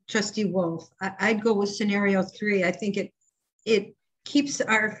 Trustee Wolf. I'd go with scenario 3. I think it keeps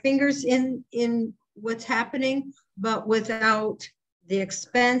our fingers in what's happening, but without the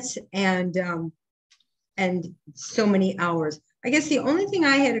expense and so many hours. I guess the only thing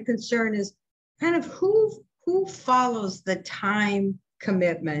I had a concern is kind of who follows the time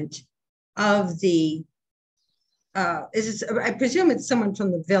commitment of the, I presume it's someone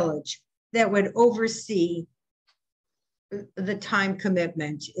from the village that would oversee the time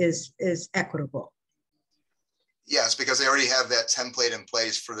commitment is equitable. Yes, because they already have that template in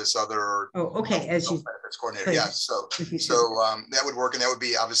place for this other. Oh, okay. As you coordinator, yeah. So that would work, and that would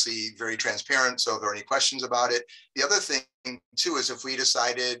be obviously very transparent. So if there are any questions about it, the other thing too is if we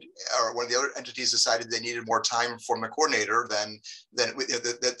decided, or one of the other entities decided they needed more time from the coordinator, then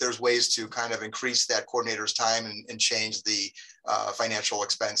that there's ways to kind of increase that coordinator's time and change the financial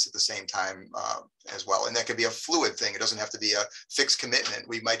expense at the same time as well. And that could be a fluid thing. It doesn't have to be a fixed commitment.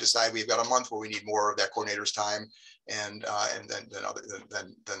 We might decide we've got a month where we need more of that coordinator's time, and then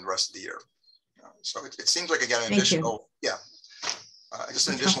the rest of the year. So it seems like, again, an additional, yeah. just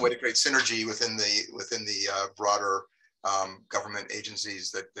an additional way to create synergy within the broader government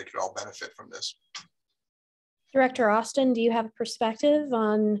agencies that could all benefit from this. Director Austin, do you have a perspective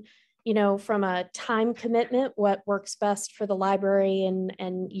on, from a time commitment, what works best for the library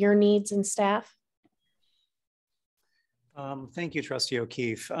and your needs and staff? Thank you, Trustee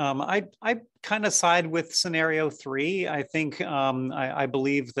O'Keefe. I kind of side with scenario 3. I think I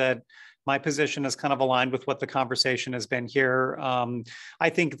believe that my position is kind of aligned with what the conversation has been here. I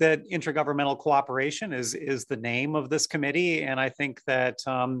think that intergovernmental cooperation is the name of this committee, and I think that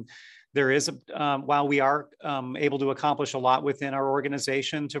there is, while we are able to accomplish a lot within our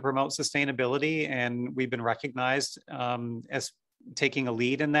organization to promote sustainability, and we've been recognized as taking a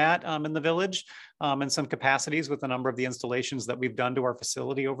lead in that in the village in some capacities with a number of the installations that we've done to our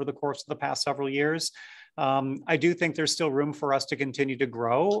facility over the course of the past several years. I do think there's still room for us to continue to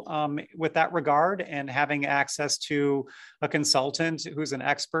grow with that regard, and having access to a consultant who's an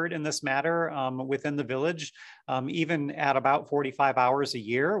expert in this matter within the village, even at about 45 hours a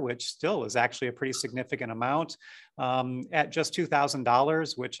year, which still is actually a pretty significant amount, at just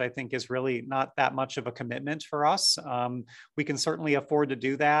 $2,000, which I think is really not that much of a commitment for us. We can certainly afford to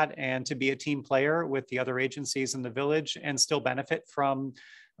do that and to be a team player with the other agencies in the village and still benefit from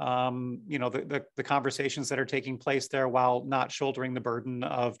the conversations that are taking place there, while not shouldering the burden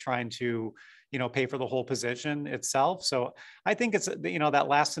of trying to, pay for the whole position itself. So I think it's, that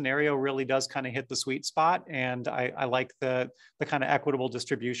last scenario really does kind of hit the sweet spot. And I like the kind of equitable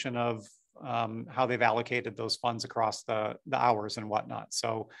distribution of how they've allocated those funds across the hours and whatnot.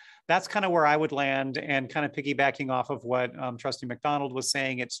 So that's kind of where I would land, and kind of piggybacking off of what Trustee McDonald was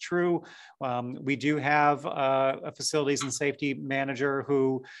saying. It's true. We do have a facilities and safety manager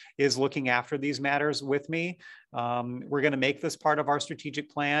who is looking after these matters with me. We're going to make this part of our strategic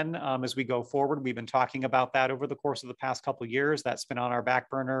plan as we go forward. We've been talking about that over the course of the past couple of years. That's been on our back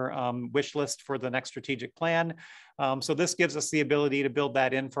burner wish list for the next strategic plan. So this gives us the ability to build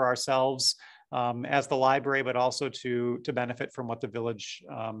that in for ourselves as the library, but also to benefit from what the village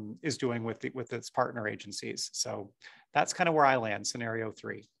is doing with its partner agencies. So that's kind of where I land, scenario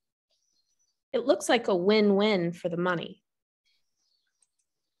 3. It looks like a win-win for the money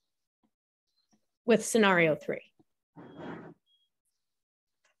with scenario 3.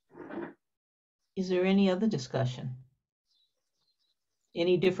 Is there any other discussion?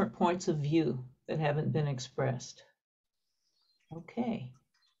 Any different points of view that haven't been expressed? Okay.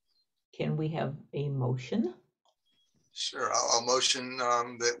 Can we have a motion? Sure, I'll motion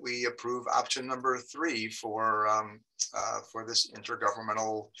that we approve option number 3 for this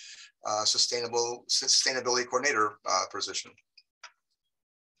intergovernmental sustainability coordinator position.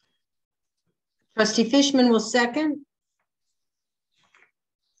 Trustee Fishman will second.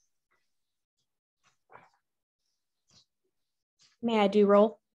 May I do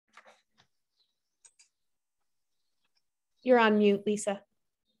roll? You're on mute, Lisa.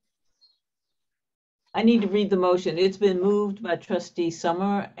 I need to read the motion. It's been moved by Trustee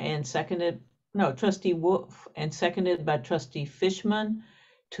Summer and Trustee Wolf, and seconded by Trustee Fishman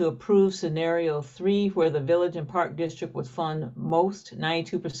to approve scenario 3, where the Village and Park District would fund most,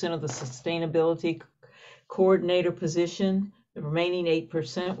 92% of the sustainability coordinator position. The remaining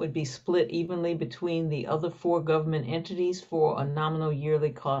 8% would be split evenly between the other 4 government entities for a nominal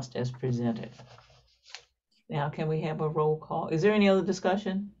yearly cost as presented. Now, can we have a roll call? Is there any other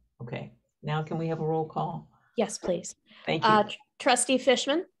discussion? Okay. Now can we have a roll call? Yes, please. Thank you. Trustee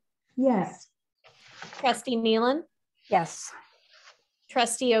Fishman? Yes. Trustee Nealon? Yes.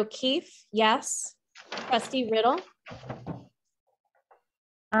 Trustee O'Keefe? Yes. Trustee Riddle?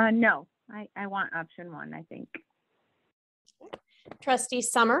 No, I want option 1, I think. Trustee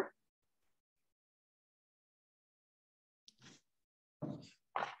Summer?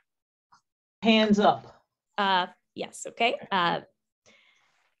 Hands up. Yes, okay.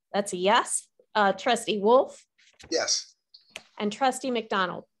 That's a yes. Trustee Wolf? Yes. And Trustee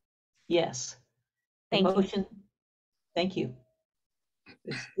McDonald? Yes. Thank you. Thank you.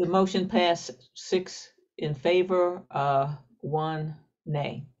 The motion passed 6 in favor, 1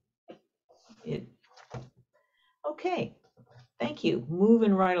 nay. Okay, thank you.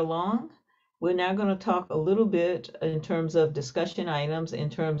 Moving right along. We're now going to talk a little bit in terms of discussion items, in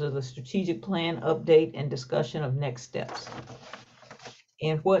terms of the strategic plan update and discussion of next steps.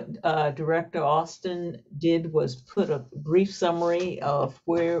 And what Director Austin did was put a brief summary of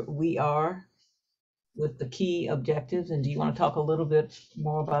where we are with the key objectives. And do you want to talk a little bit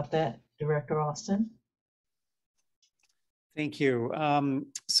more about that, Director Austin? Thank you.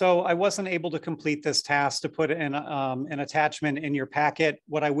 So I wasn't able to complete this task to put in an attachment in your packet.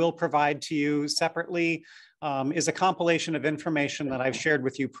 What I will provide to you separately is a compilation of information that I've shared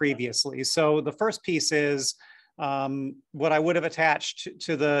with you previously. So the first piece is what I would have attached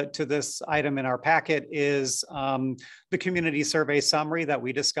to this item in our packet is the community survey summary that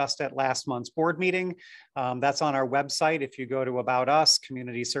we discussed at last month's board meeting. That's on our website. If you go to About Us,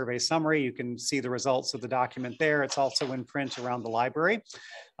 Community Survey Summary, you can see the results of the document there. It's also in print around the library.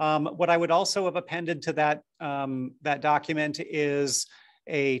 What I would also have appended to that, that document is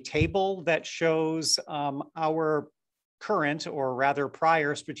a table that shows our current, or rather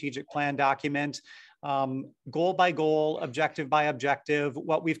prior, strategic plan document, goal by goal, objective by objective,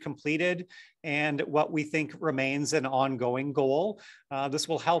 what we've completed and what we think remains an ongoing goal. This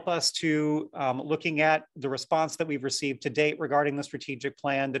will help us to, looking at the response that we've received to date regarding the strategic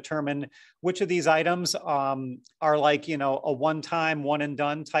plan, determine which of these items are like, you know, a one-time, one and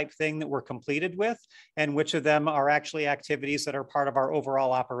done type thing that we're completed with, and which of them are actually activities that are part of our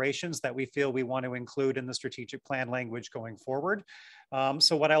overall operations that we feel we want to include in the strategic plan language going forward.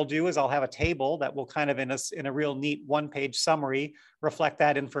 So what I'll do is I'll have a table that will kind of in a real neat one-page summary reflect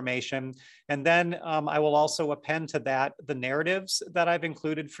that information. And then I will also append to that the narratives that I've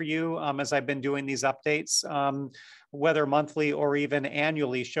included for you as I've been doing these updates, whether monthly or even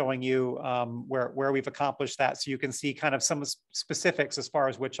annually, showing you where we've accomplished that. So you can see kind of some specifics as far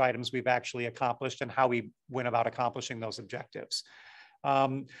as which items we've actually accomplished and how we went about accomplishing those objectives.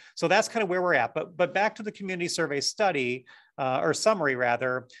 So that's kind of where we're at. But back to the community survey study, or summary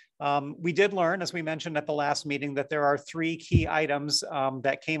rather, we did learn, as we mentioned at the last meeting, that there are 3 key items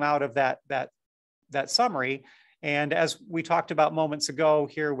that came out of that summary. And as we talked about moments ago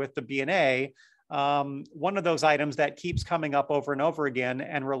here with the B&A, one of those items that keeps coming up over and over again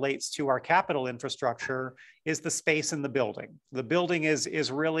and relates to our capital infrastructure is the space in the building. The building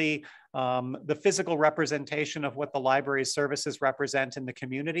is really the physical representation of what the library's services represent in the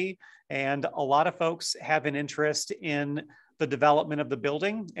community. And a lot of folks have an interest in the development of the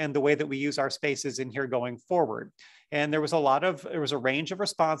building and the way that we use our spaces in here going forward. And there was a range of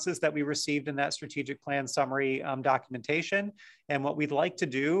responses that we received in that strategic plan summary documentation. And what we'd like to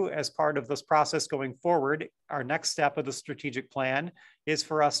do as part of this process going forward, our next step of the strategic plan is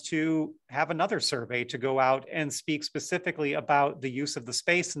for us to have another survey to go out and speak specifically about the use of the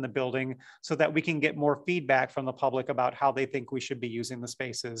space in the building so that we can get more feedback from the public about how they think we should be using the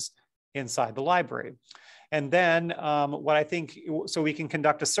spaces inside the library. And then what I think, so we can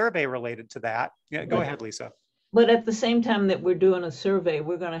conduct a survey related to that. Yeah, go ahead, Lisa. But at the same time that we're doing a survey,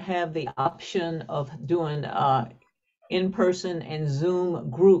 we're going to have the option of doing in-person and Zoom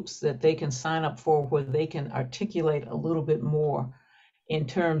groups that they can sign up for, where they can articulate a little bit more in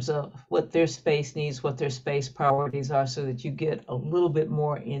terms of what their space needs, what their space priorities are, so that you get a little bit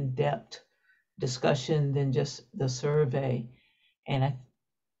more in-depth discussion than just the survey. And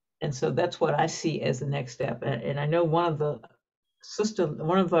so that's what I see as the next step. And I know one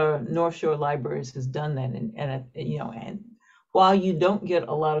of our North Shore libraries has done that. And you know, and while you don't get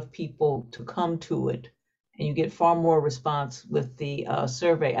a lot of people to come to it, and you get far more response with the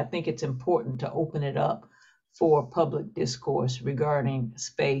survey, I think it's important to open it up for public discourse regarding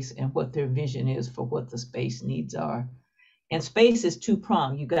space and what their vision is for what the space needs are. And space is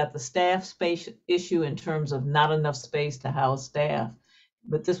two-pronged. You got the staff space issue in terms of not enough space to house staff,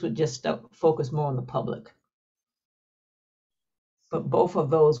 but this would just focus more on the public. But both of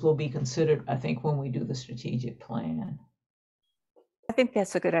those will be considered, I think, when we do the strategic plan. I think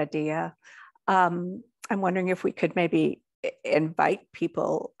that's a good idea. I'm wondering if we could maybe invite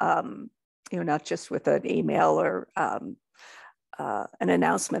people, you know, not just with an email or an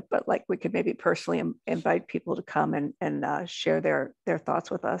announcement, but like we could maybe personally invite people to come and share their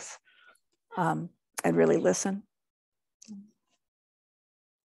thoughts with us and really listen.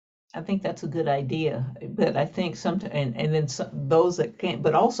 I think that's a good idea, but I think sometimes, and then those that can't,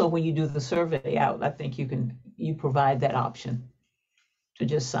 but also when you do the survey out, I think you provide that option to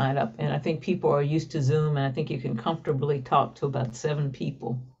just sign up. And I think people are used to Zoom, and I think you can comfortably talk to about 7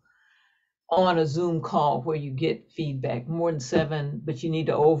 people on a Zoom call where you get feedback. More than 7, but you need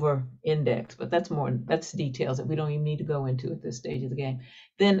to over index, but that's details that we don't even need to go into at this stage of the game.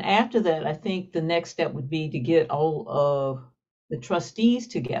 Then after that, I think the next step would be to get all of the trustees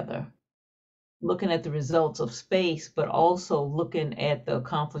together, looking at the results of space, but also looking at the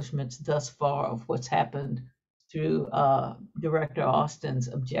accomplishments thus far of what's happened through Director Austin's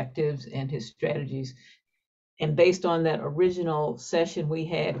objectives and his strategies. And based on that original session we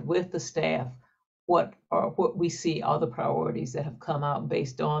had with the staff, what we see are the priorities that have come out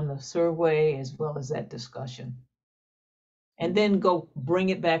based on the survey as well as that discussion. and then go bring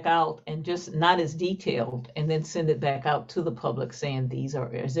it back out and just not as detailed, and then send it back out to the public saying, is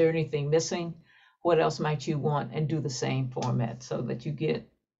there anything missing? What else might you want? And do the same format so that you get,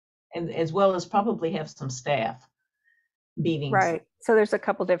 and as well as probably have some staff meetings. Right. So there's a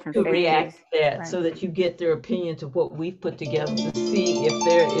couple different To phases. react to that, Right. so that you get their opinion to what we've put together to see if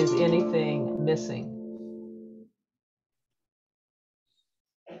there is anything missing.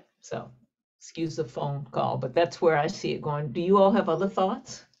 So, excuse the phone call, but that's where I see it going. Do you all have other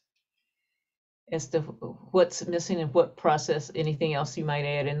thoughts as to what's missing and what process, anything else you might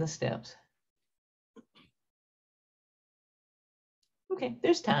add in the steps? Okay,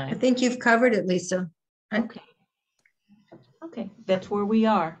 there's I time. think you've covered it, Lisa. Okay. Okay, that's where we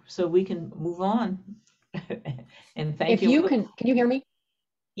are, so we can move on. And thank If you. you can you hear me?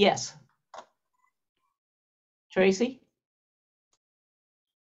 Yes. Tracy?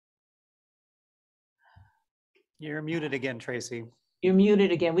 You're muted again, Tracy. You're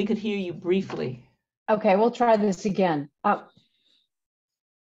muted again. We could hear you briefly. Okay, we'll try this again.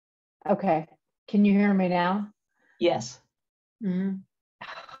 Okay, can you hear me now? Yes. Shoot.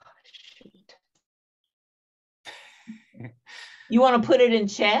 You want to put it in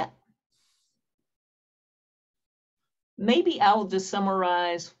chat? Maybe I'll just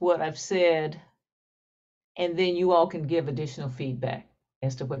summarize what I've said, and then you all can give additional feedback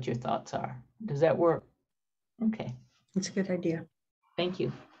as to what your thoughts are. Does that work? Okay. That's a good idea. Thank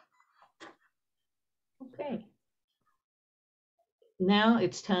you. Okay. Now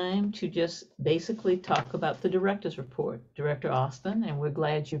it's time to just basically talk about the director's report. Director Austin, and we're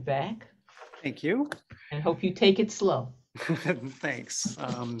glad you're back. Thank you. And hope you take it slow. Thanks.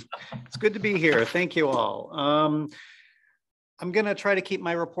 It's good to be here. Thank you all. I'm going to try to keep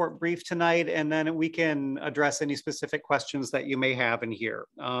my report brief tonight, and then we can address any specific questions that you may have in here.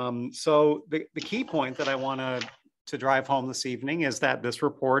 So the key point that I want to drive home this evening is that this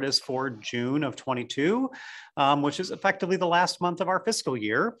report is for June of 22, which is effectively the last month of our fiscal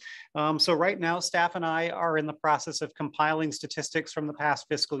year. So right now, staff and I are in the process of compiling statistics from the past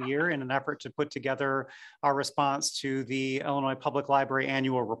fiscal year in an effort to put together our response to the Illinois Public Library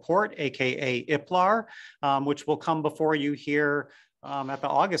Annual Report, aka IPLAR, which will come before you here at the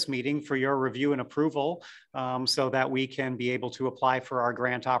August meeting for your review and approval, so that we can be able to apply for our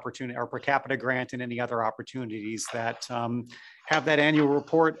grant opportunity, our per capita grant, and any other opportunities that have that annual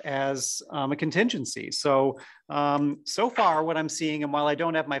report as a contingency. So, so far what I'm seeing, and while I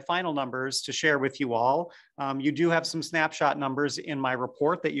don't have my final numbers to share with you all, you do have some snapshot numbers in my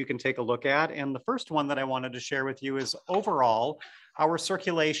report that you can take a look at. And the first one that I wanted to share with you is overall, our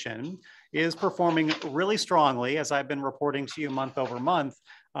circulation is performing really strongly, as I've been reporting to you month over month.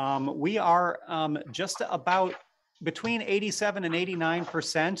 We are just about between 87 and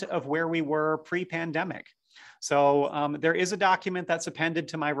 89% of where we were pre-pandemic. So there is a document that's appended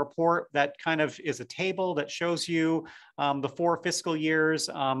to my report that kind of is a table that shows you the 4 fiscal years,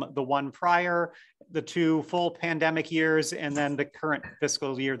 the one prior, the 2 full pandemic years, and then the current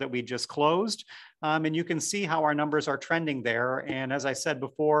fiscal year that we just closed. And you can see how our numbers are trending there. And as I said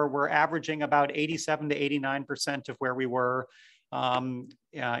before, we're averaging about 87 to 89% of where we were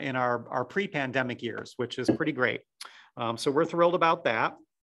in our pre-pandemic years, which is pretty great. So we're thrilled about that.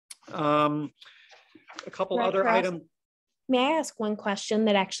 A couple other items. May I ask one question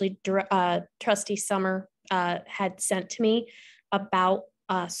that actually Trustee Summer had sent to me about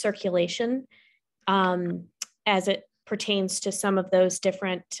circulation as it pertains to some of those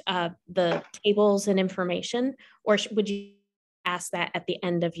different, the tables and information, or would you ask that at the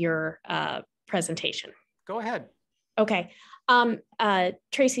end of your presentation? Go ahead. Okay.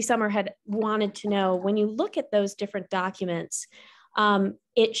 Tracy Summer had wanted to know, when you look at those different documents,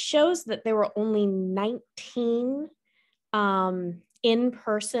 it shows that there were only 19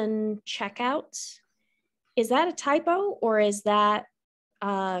 in-person checkouts. Is that a typo, or is that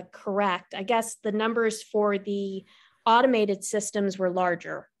correct? I guess the numbers for the automated systems were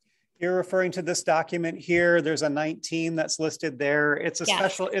larger. You're referring to this document here. There's a 19 that's listed there. It's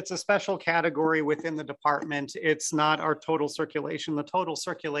a special category within the department. It's not our total circulation. The total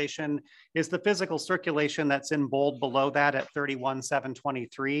circulation is the physical circulation that's in bold below that at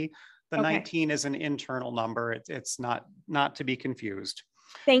 31,723. The 19 is an internal number. It's not to be confused.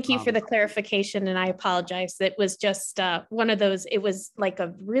 Thank you for the clarification, and I apologize. It was just one of those, it was like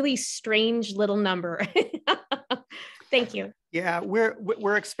a really strange little number. Thank you. Yeah,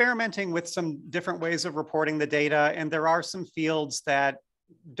 we're experimenting with some different ways of reporting the data, and there are some fields that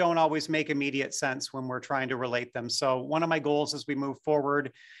don't always make immediate sense when we're trying to relate them. So one of my goals as we move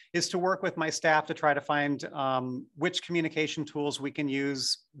forward is to work with my staff to try to find which communication tools we can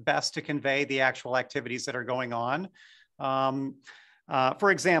use best to convey the actual activities that are going on.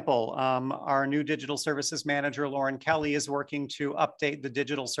 For example, our new digital services manager, Lauren Kelly, is working to update the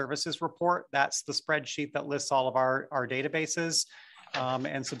digital services report. That's the spreadsheet that lists all of our databases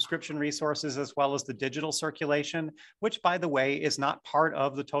and subscription resources, as well as the digital circulation, which, by the way, is not part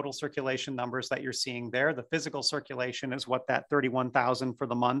of the total circulation numbers that you're seeing there. The physical circulation is what that 31,000 for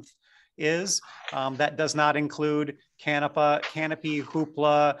the month is. That does not include Canopy,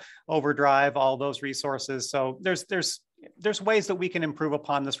 Hoopla, Overdrive, all those resources. So there's ways that we can improve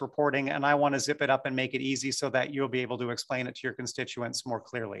upon this reporting, and I want to zip it up and make it easy so that you'll be able to explain it to your constituents more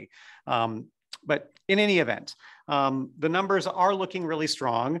clearly. But in any event, the numbers are looking really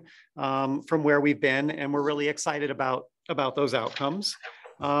strong from where we've been, and we're really excited about those outcomes.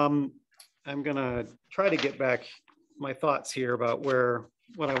 I'm gonna try to get back my thoughts here about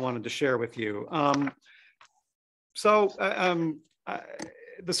what I wanted to share with you.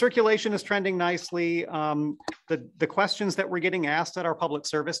 The circulation is trending nicely. The questions that we're getting asked at our public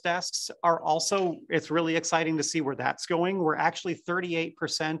service desks are also, it's really exciting to see where that's going. We're actually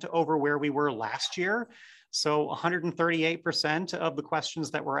 38% over where we were last year. So 138% of the questions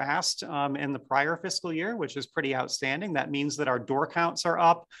that were asked in the prior fiscal year, which is pretty outstanding. That means that our door counts are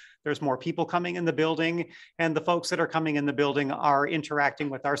up. There's more people coming in the building, and the folks that are coming in the building are interacting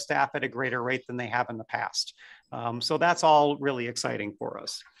with our staff at a greater rate than they have in the past. So that's all really exciting for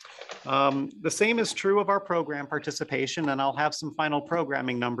us. The same is true of our program participation, and I'll have some final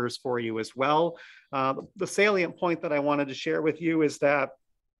programming numbers for you as well. The salient point that I wanted to share with you is that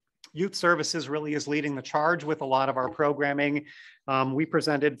Youth Services really is leading the charge with a lot of our programming. We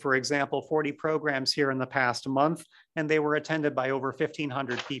presented, for example, 40 programs here in the past month, and they were attended by over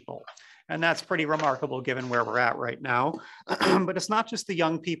 1,500 people. And that's pretty remarkable given where we're at right now. But it's not just the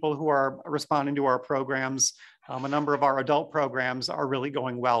young people who are responding to our programs. A number of our adult programs are really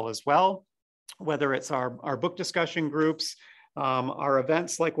going well as well, whether it's our book discussion groups, our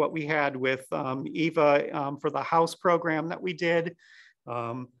events like what we had with Eva for the house program that we did.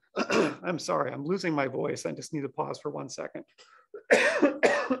 I'm sorry, I'm losing my voice. I just need to pause for 1 second.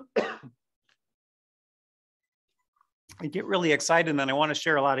 I get really excited and I want to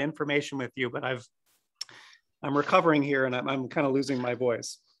share a lot of information with you, but I'm recovering here and I'm kind of losing my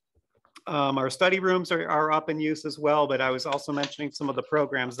voice. Our study rooms are up in use as well, but I was also mentioning some of the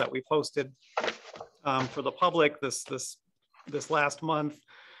programs that we posted for the public this last month.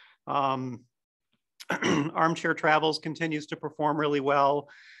 Armchair Travels continues to perform really well.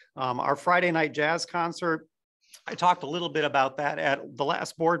 Our Friday night jazz concert, I talked a little bit about that at the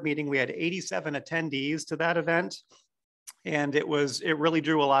last board meeting. We had 87 attendees to that event, and it really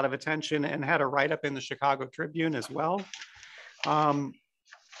drew a lot of attention and had a write-up in the Chicago Tribune as well.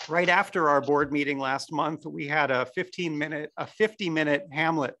 Right after our board meeting last month, we had a 50-minute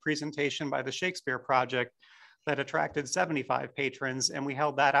Hamlet presentation by the Shakespeare Project that attracted 75 patrons, and we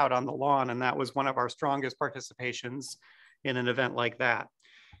held that out on the lawn, and that was one of our strongest participations in an event like that.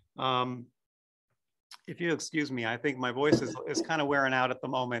 If you excuse me, I think my voice is kind of wearing out at the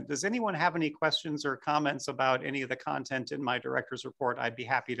moment. Does anyone have any questions or comments about any of the content in my director's report? I'd be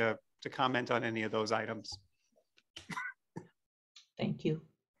happy to comment on any of those items. Thank you.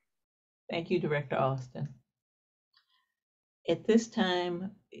 Thank you, Director Austin. At this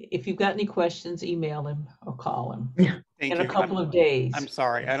time, if you've got any questions, email him or call him. Yeah, thank you. In a couple of days. I'm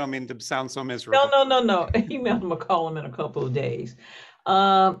sorry, I don't mean to sound so miserable. No. Email him or call him in a couple of days.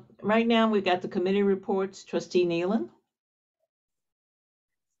 Right now, we've got the committee reports. Trustee Nealon.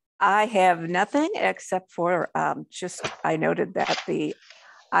 I have nothing except for I noted that the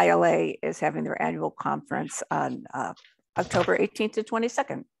ILA is having their annual conference on October 18th to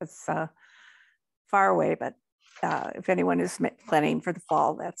 22nd. It's far away, but if anyone is planning for the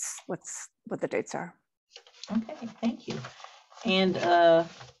fall, that's what the dates are. Okay, thank you. And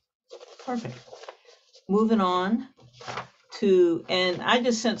perfect. Moving on to, and I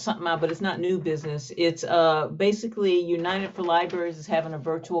just sent something out, but it's not new business. It's basically United for Libraries is having a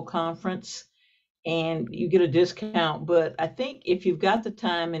virtual conference and you get a discount. But I think if you've got the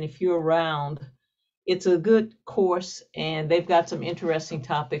time and if you're around, it's a good course and they've got some interesting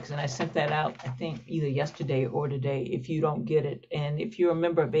topics. And I sent that out, I think either yesterday or today, if you don't get it. And if you're a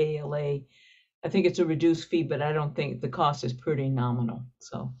member of ALA, I think it's a reduced fee, but I don't think the cost is pretty nominal.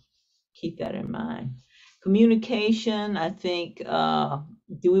 So keep that in mind. Communication, I think,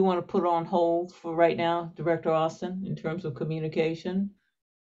 do we want to put on hold for right now, Director Austin, in terms of communication?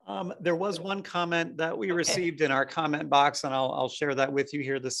 There was one comment that we received in our comment box, and I'll share that with you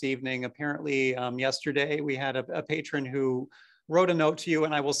here this evening. Apparently, yesterday we had a patron who wrote a note to you,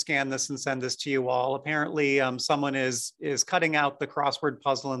 and I will scan this and send this to you all. Apparently, someone is cutting out the crossword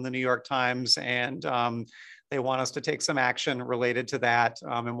puzzle in the New York Times, and They want us to take some action related to that,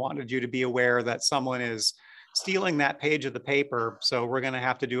 and wanted you to be aware that someone is stealing that page of the paper. So we're going to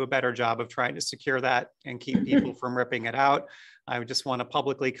have to do a better job of trying to secure that and keep people from ripping it out. I just want to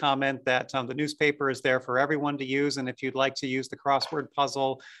publicly comment that the newspaper is there for everyone to use. And if you'd like to use the crossword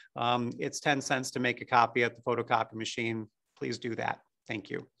puzzle, it's 10 cents to make a copy at the photocopy machine. Please do that. Thank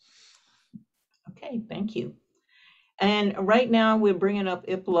you. Okay, thank you. And right now we're bringing up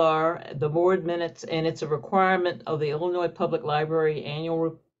IPLAR, the board minutes, and it's a requirement of the Illinois Public Library annual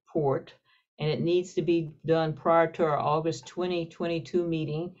report, and it needs to be done prior to our August 2022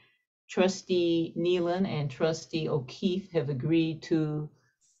 meeting. Trustee Nealon and Trustee O'Keefe have agreed to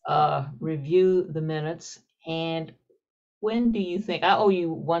review the minutes. And when do you think, I owe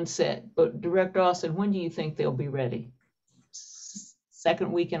you one set, but Director Austin, when do you think they'll be ready?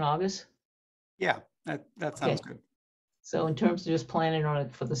 Second week in August? Yeah, that sounds good. So in terms of just planning on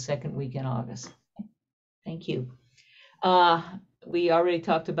it for the second week in August. Thank you. We already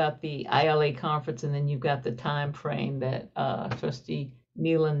talked about the ILA conference, and then you've got the time frame that Trustee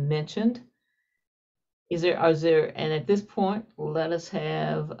Nealon mentioned. And at this point, let us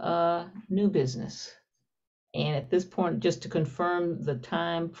have new business. And at this point, just to confirm the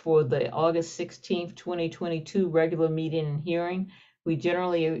time for the August 16th, 2022 regular meeting and hearing, we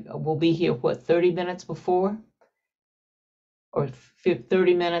generally will be here, what, 30 minutes before? Or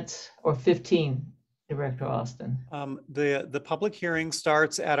 30 minutes or 15, Director Austin? The public hearing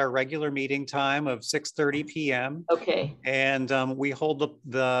starts at our regular meeting time of 6:30 p.m. Okay. And we hold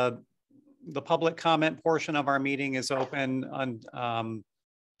the public comment portion of our meeting is open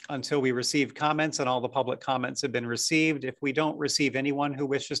until we receive comments, and all the public comments have been received. If we don't receive anyone who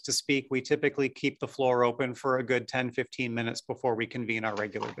wishes to speak, we typically keep the floor open for a good 10-15 minutes before we convene our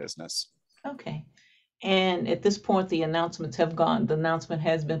regular business. Okay. And at this point, the announcements have gone. The announcement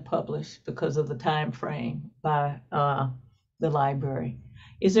has been published because of the time frame by the library.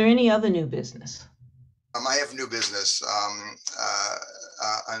 Is there any other new business? I have new business.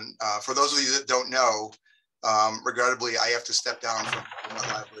 For those of you that don't know, regrettably, I have to step down from the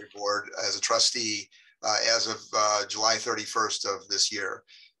library board as a trustee as of July 31st of this year.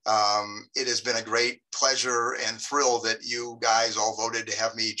 It has been a great pleasure and thrill that you guys all voted to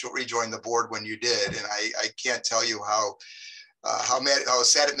have me rejoin the board when you did, and I can't tell you how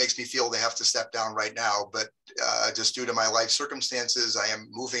sad it makes me feel to have to step down right now. But just due to my life circumstances, I am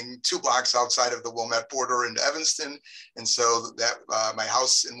moving 2 blocks outside of the Wilmette border into Evanston, and so that my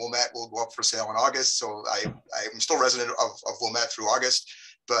house in Wilmette will go up for sale in August. So I'm still resident of Wilmette through August,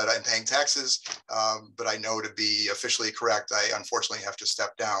 but I'm paying taxes. But I know to be officially correct, I unfortunately have to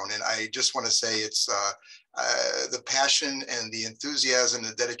step down. And I just want to say it's the passion and the enthusiasm,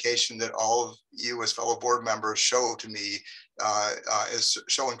 the dedication that all of you as fellow board members show to me is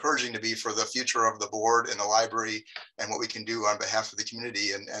so encouraging to me for the future of the board and the library and what we can do on behalf of the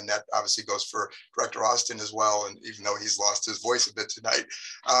community. And that obviously goes for Director Austin as well. And even though he's lost his voice a bit tonight,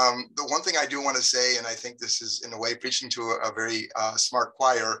 the one thing I do want to say, and I think this is in a way preaching to a very smart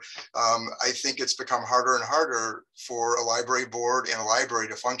choir, I think it's become harder and harder for a library board and a library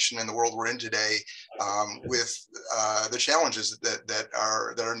to function in the world we're in today, with the challenges that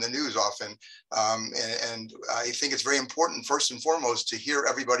are in the news often. And I think it's very important, first and foremost, to hear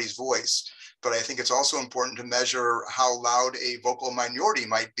everybody's voice. But I think it's also important to measure how loud a vocal minority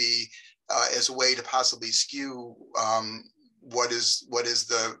might be as a way to possibly skew what is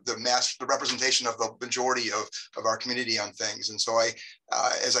the representation of the majority of our community on things. And so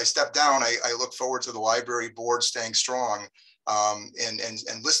as I step down, I look forward to the library board staying strong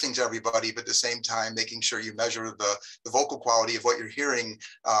and listening to everybody, but at the same time making sure you measure the vocal quality of what you're hearing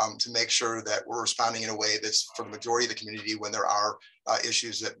to make sure that we're responding in a way that's for the majority of the community when there are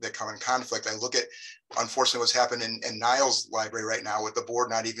issues that come in conflict. I look at, unfortunately, what's happened in Niles Library right now with the board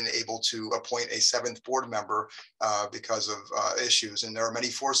not even able to appoint a 7th board member because of issues. And there are many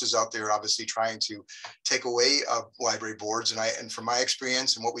forces out there obviously trying to take away library boards. And from my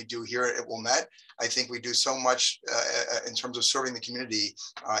experience and what we do here at Wilmette, I think we do so much in terms of serving the community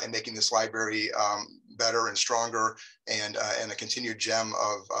and making this library better and stronger and a continued gem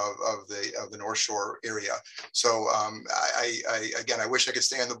of the North Shore area. So I wish I could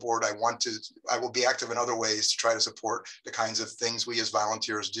stay on the board. I will be active in other ways to try to support the kinds of things we as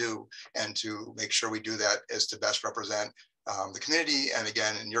volunteers do and to make sure we do that as to best represent the community. And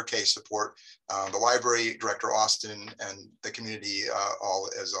again, in your case, support the library, Director Austin, and the community all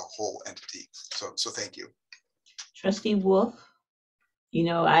as a whole entity. So thank you. Trustee Wolf, you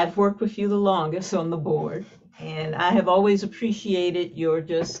know, I've worked with you the longest on the board, and I have always appreciated your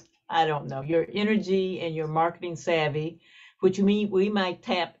your energy and your marketing savvy, which we might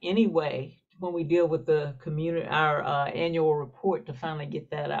tap anyway when we deal with the community, our annual report, to finally get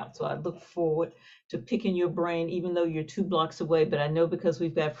that out. So I look forward to picking your brain, even though you're 2 blocks away, but I know because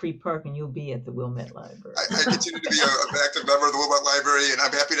we've got free parking, you'll be at the Wilmette Library. I continue to be an active member of the Wilmette Library, and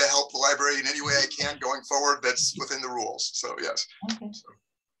I'm happy to help the library in any way I can going forward. That's within the rules. So yes. Okay.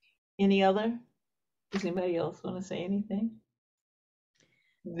 Any other? Does anybody else want to say anything?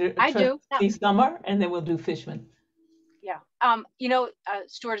 I do. Summer, and then we'll do Fishman. Yeah.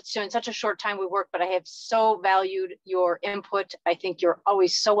 Stuart, it's been such a short time we work, but I have so valued your input. I think you're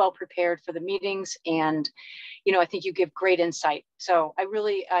always so well prepared for the meetings, and I think you give great insight. So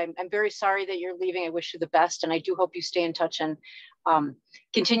I'm very sorry that you're leaving. I wish you the best, and I do hope you stay in touch and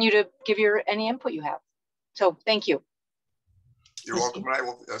continue to give any input you have. So thank you. You're welcome. I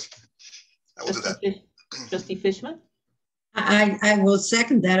will do that. Trustee Fishman? I will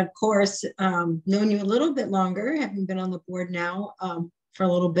second that, of course. Known you a little bit longer, having been on the board now for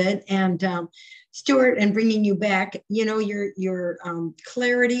a little bit, and Stuart, and bringing you back, your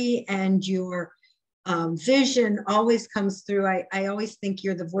clarity and your vision always comes through. I always think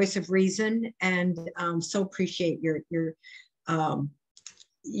you're the voice of reason, and so appreciate your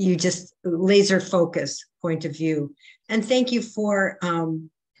you just laser focus point of view. And thank you for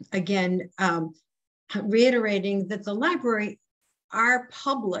again reiterating that the library, our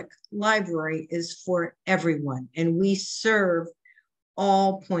public library, is for everyone, and we serve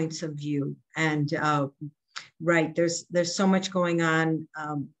all points of view. And right, there's so much going on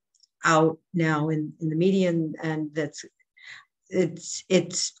out now in the media, and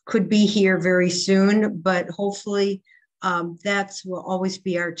it's could be here very soon, but hopefully that's will always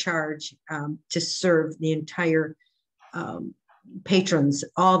be our charge, to serve the entire patrons,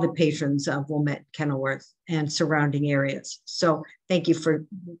 all the patrons of Wilmette, Kenilworth, and surrounding areas. So thank you for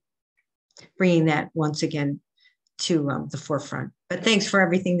bringing that once again to the forefront. But thanks for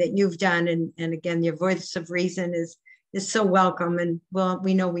everything that you've done. And again, your voice of reason is so welcome. And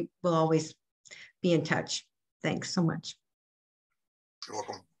we know we will always be in touch. Thanks so much. You're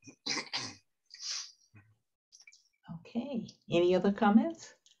welcome. Okay, any other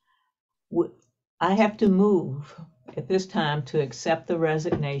comments? I have to move at this time to accept the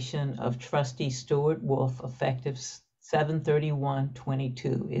resignation of Trustee Stuart Wolf effective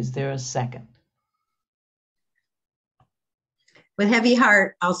 7/31/22. Is there a second? With heavy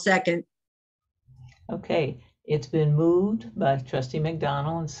heart, I'll second. Okay, it's been moved by Trustee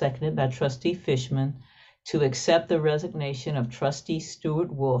McDonald and seconded by Trustee Fishman to accept the resignation of Trustee Stuart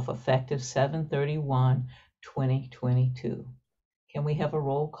Wolf effective 7/31/2022. Can we have a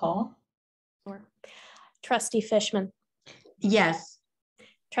roll call? Sure. Trustee Fishman. Yes.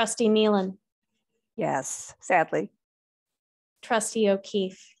 Trustee Nealon. Yes, sadly. Trustee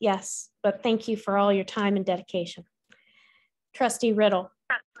O'Keefe. Yes, but thank you for all your time and dedication. Trustee Riddle.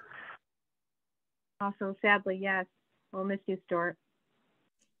 Also, sadly, yes. We'll miss you, Stuart.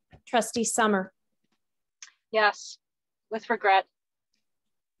 Trustee Summer. Yes, with regret.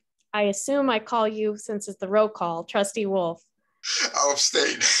 I assume I call you, since it's the roll call, Trustee Wolf. I'll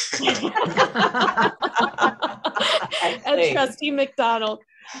abstain. And Trustee McDonald.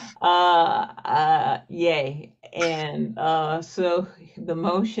 Yay. And so the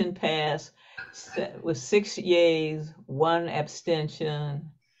motion passed with 6 yeas, 1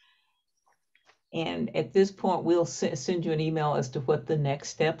 abstention. And at this point, we'll send you an email as to what the next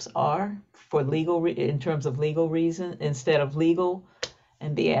steps are for legal, in terms of legal reason, instead of legal,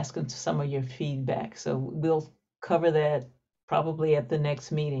 and be asking some of your feedback. So we'll cover that probably at the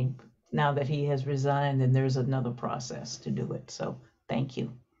next meeting. Now that he has resigned, and there's another process to do it. So thank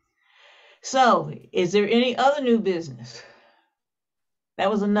you. So is there any other new business? That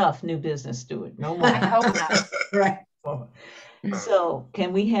was enough new business, Stuart. No more. I hope not. Right. So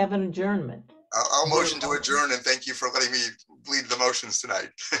can we have an adjournment? I'll motion to adjourn, and thank you for letting me lead the motions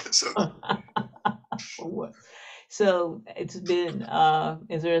tonight. So it's been,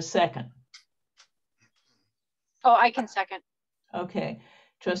 is there a second? Oh, I can second. Okay.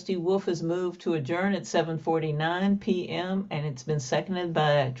 Trustee Wolf has moved to adjourn at 7:49 p.m. and it's been seconded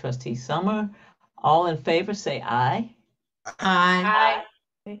by Trustee Summer. All in favor say aye. Aye.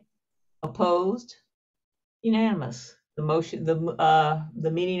 Aye. Opposed? Unanimous. The motion,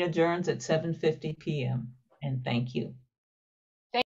 the meeting adjourns at 7:50 p.m. and thank you.